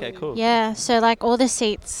 Yeah. Oh, okay, cool. Yeah, so like all the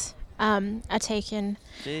seats are taken.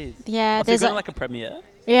 Jeez. Yeah, Oh, so there's you're going like a premiere?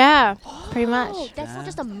 yeah, pretty Oh, much. that's not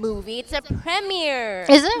just a movie, it's a premiere.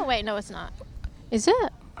 Is it? Wait, no, it's not. Is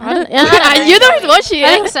it? You know who's watching. I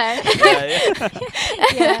think so.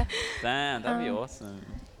 Yeah. Damn, that'd be awesome.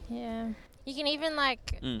 Yeah. You can even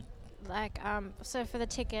so for the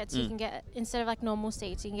tickets you can get, instead of like normal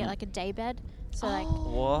seats, you can get like a day bed. So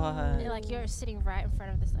What? like you're sitting right in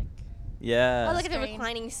front of this like Oh, like a screen.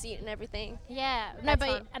 reclining seat and everything. Yeah. No, That's but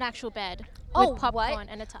fun. an actual bed. Oh, with popcorn what?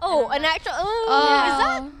 and a an actual. Oh, is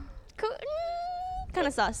that cool? Kind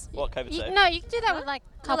of sus. What COVID say? No, you can do that with like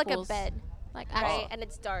No, couples. like a bed. Like Right, and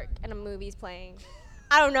it's dark and a movie's playing.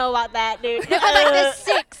 I don't know about that, dude. No, but like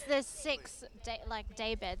there's six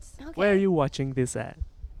day beds. Where are you watching this at?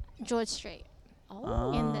 George Street.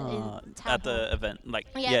 Oh. In At the event, like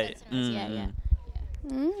yeah.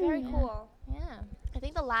 Very cool. Yeah. I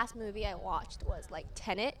think the last movie I watched was like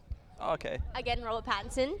Tenet. Oh, okay. Again, Robert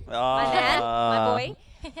Pattinson. Ah. My man,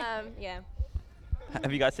 my boy. Yeah.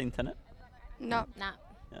 Have you guys seen Tenet? No. Nah.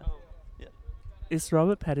 Yeah. Is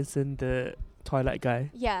Robert Pattinson the Twilight guy?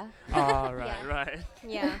 Yeah. Oh, right, Yeah. right.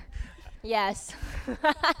 Yeah. Yes. Do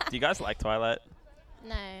you guys like Twilight?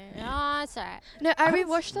 No. Oh, it's alright. No, I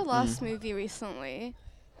rewatched the last movie recently.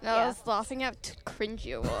 And I Yeah. was laughing at how cringy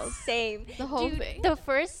it was. Same. The whole Dude, thing. the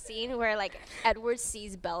first scene where like Edward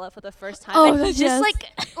sees Bella for the first time, Oh, and he yes.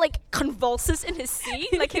 just like convulses in his seat,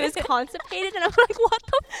 like he was constipated, and I'm like, what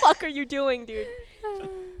the fuck are you doing, dude?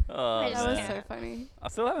 Oh, That was man. so funny. I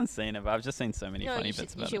still haven't seen it, but I've just seen so many No, funny you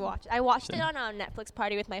bits should, about you should it. watch it. I watched it Yeah. on a Netflix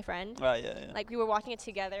party with my friend. Oh, yeah. Like we were watching it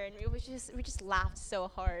together, and we just laughed so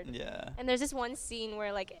hard. Yeah. And there's this one scene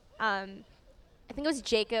where like I think it was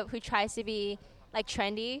Jacob who tries to be like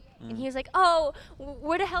trendy, and he was like, "Oh,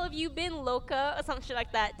 where the hell have you been, Loca?" or some shit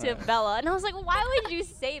like that to Bella, and I was like, "Why would you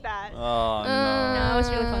say that?" Oh, No, it was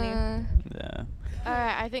really funny. Yeah.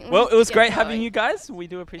 Alright, I think. we Well, have it was to get great going. having you guys. We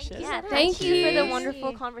do appreciate it. Yeah, thank you for the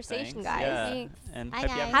wonderful conversation, Thanks, guys. yeah. Thanks. And Bye, hope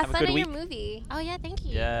you guys. Have a fun good in week. your movie. Oh yeah, thank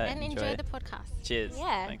you. Yeah, And enjoy enjoy it. the podcast. Cheers.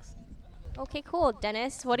 Yeah. Thanks. Okay, cool.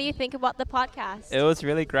 Dennis, what do you think about the podcast? It was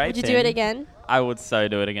really great. Would you do it Pin. again? I would so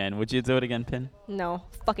do it again. Would you do it again, Pin? No,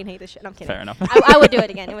 fucking hate this shit. No, I'm kidding. Fair enough. I would do it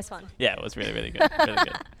again. It was fun. Yeah, it was really, really good. Really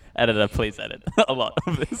good. Editor, please edit a lot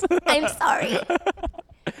of this. I'm sorry.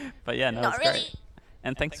 But yeah, no, Not it's really. great.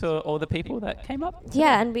 And thanks to all the people that came up.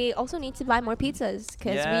 Yeah, and we also need to buy more pizzas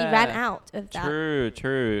because we ran out of that.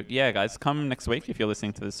 True. Yeah, guys, come next week if you're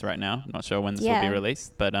listening to this right now. Not sure when this will be Yeah.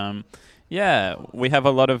 released, but yeah, we have a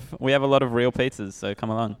lot of real pizzas, so come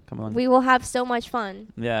along. We will have so much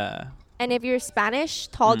fun. Yeah. And if you're Spanish,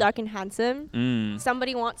 tall, dark, and handsome,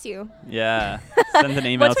 somebody wants you. Yeah. Send an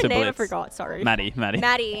email What's to her name? I Blitz. forgot. Sorry. Maddie.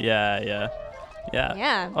 Maddie. Yeah.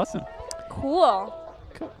 Yeah. Awesome. Cool.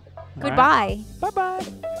 All right. Goodbye.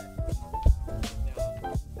 Bye-bye.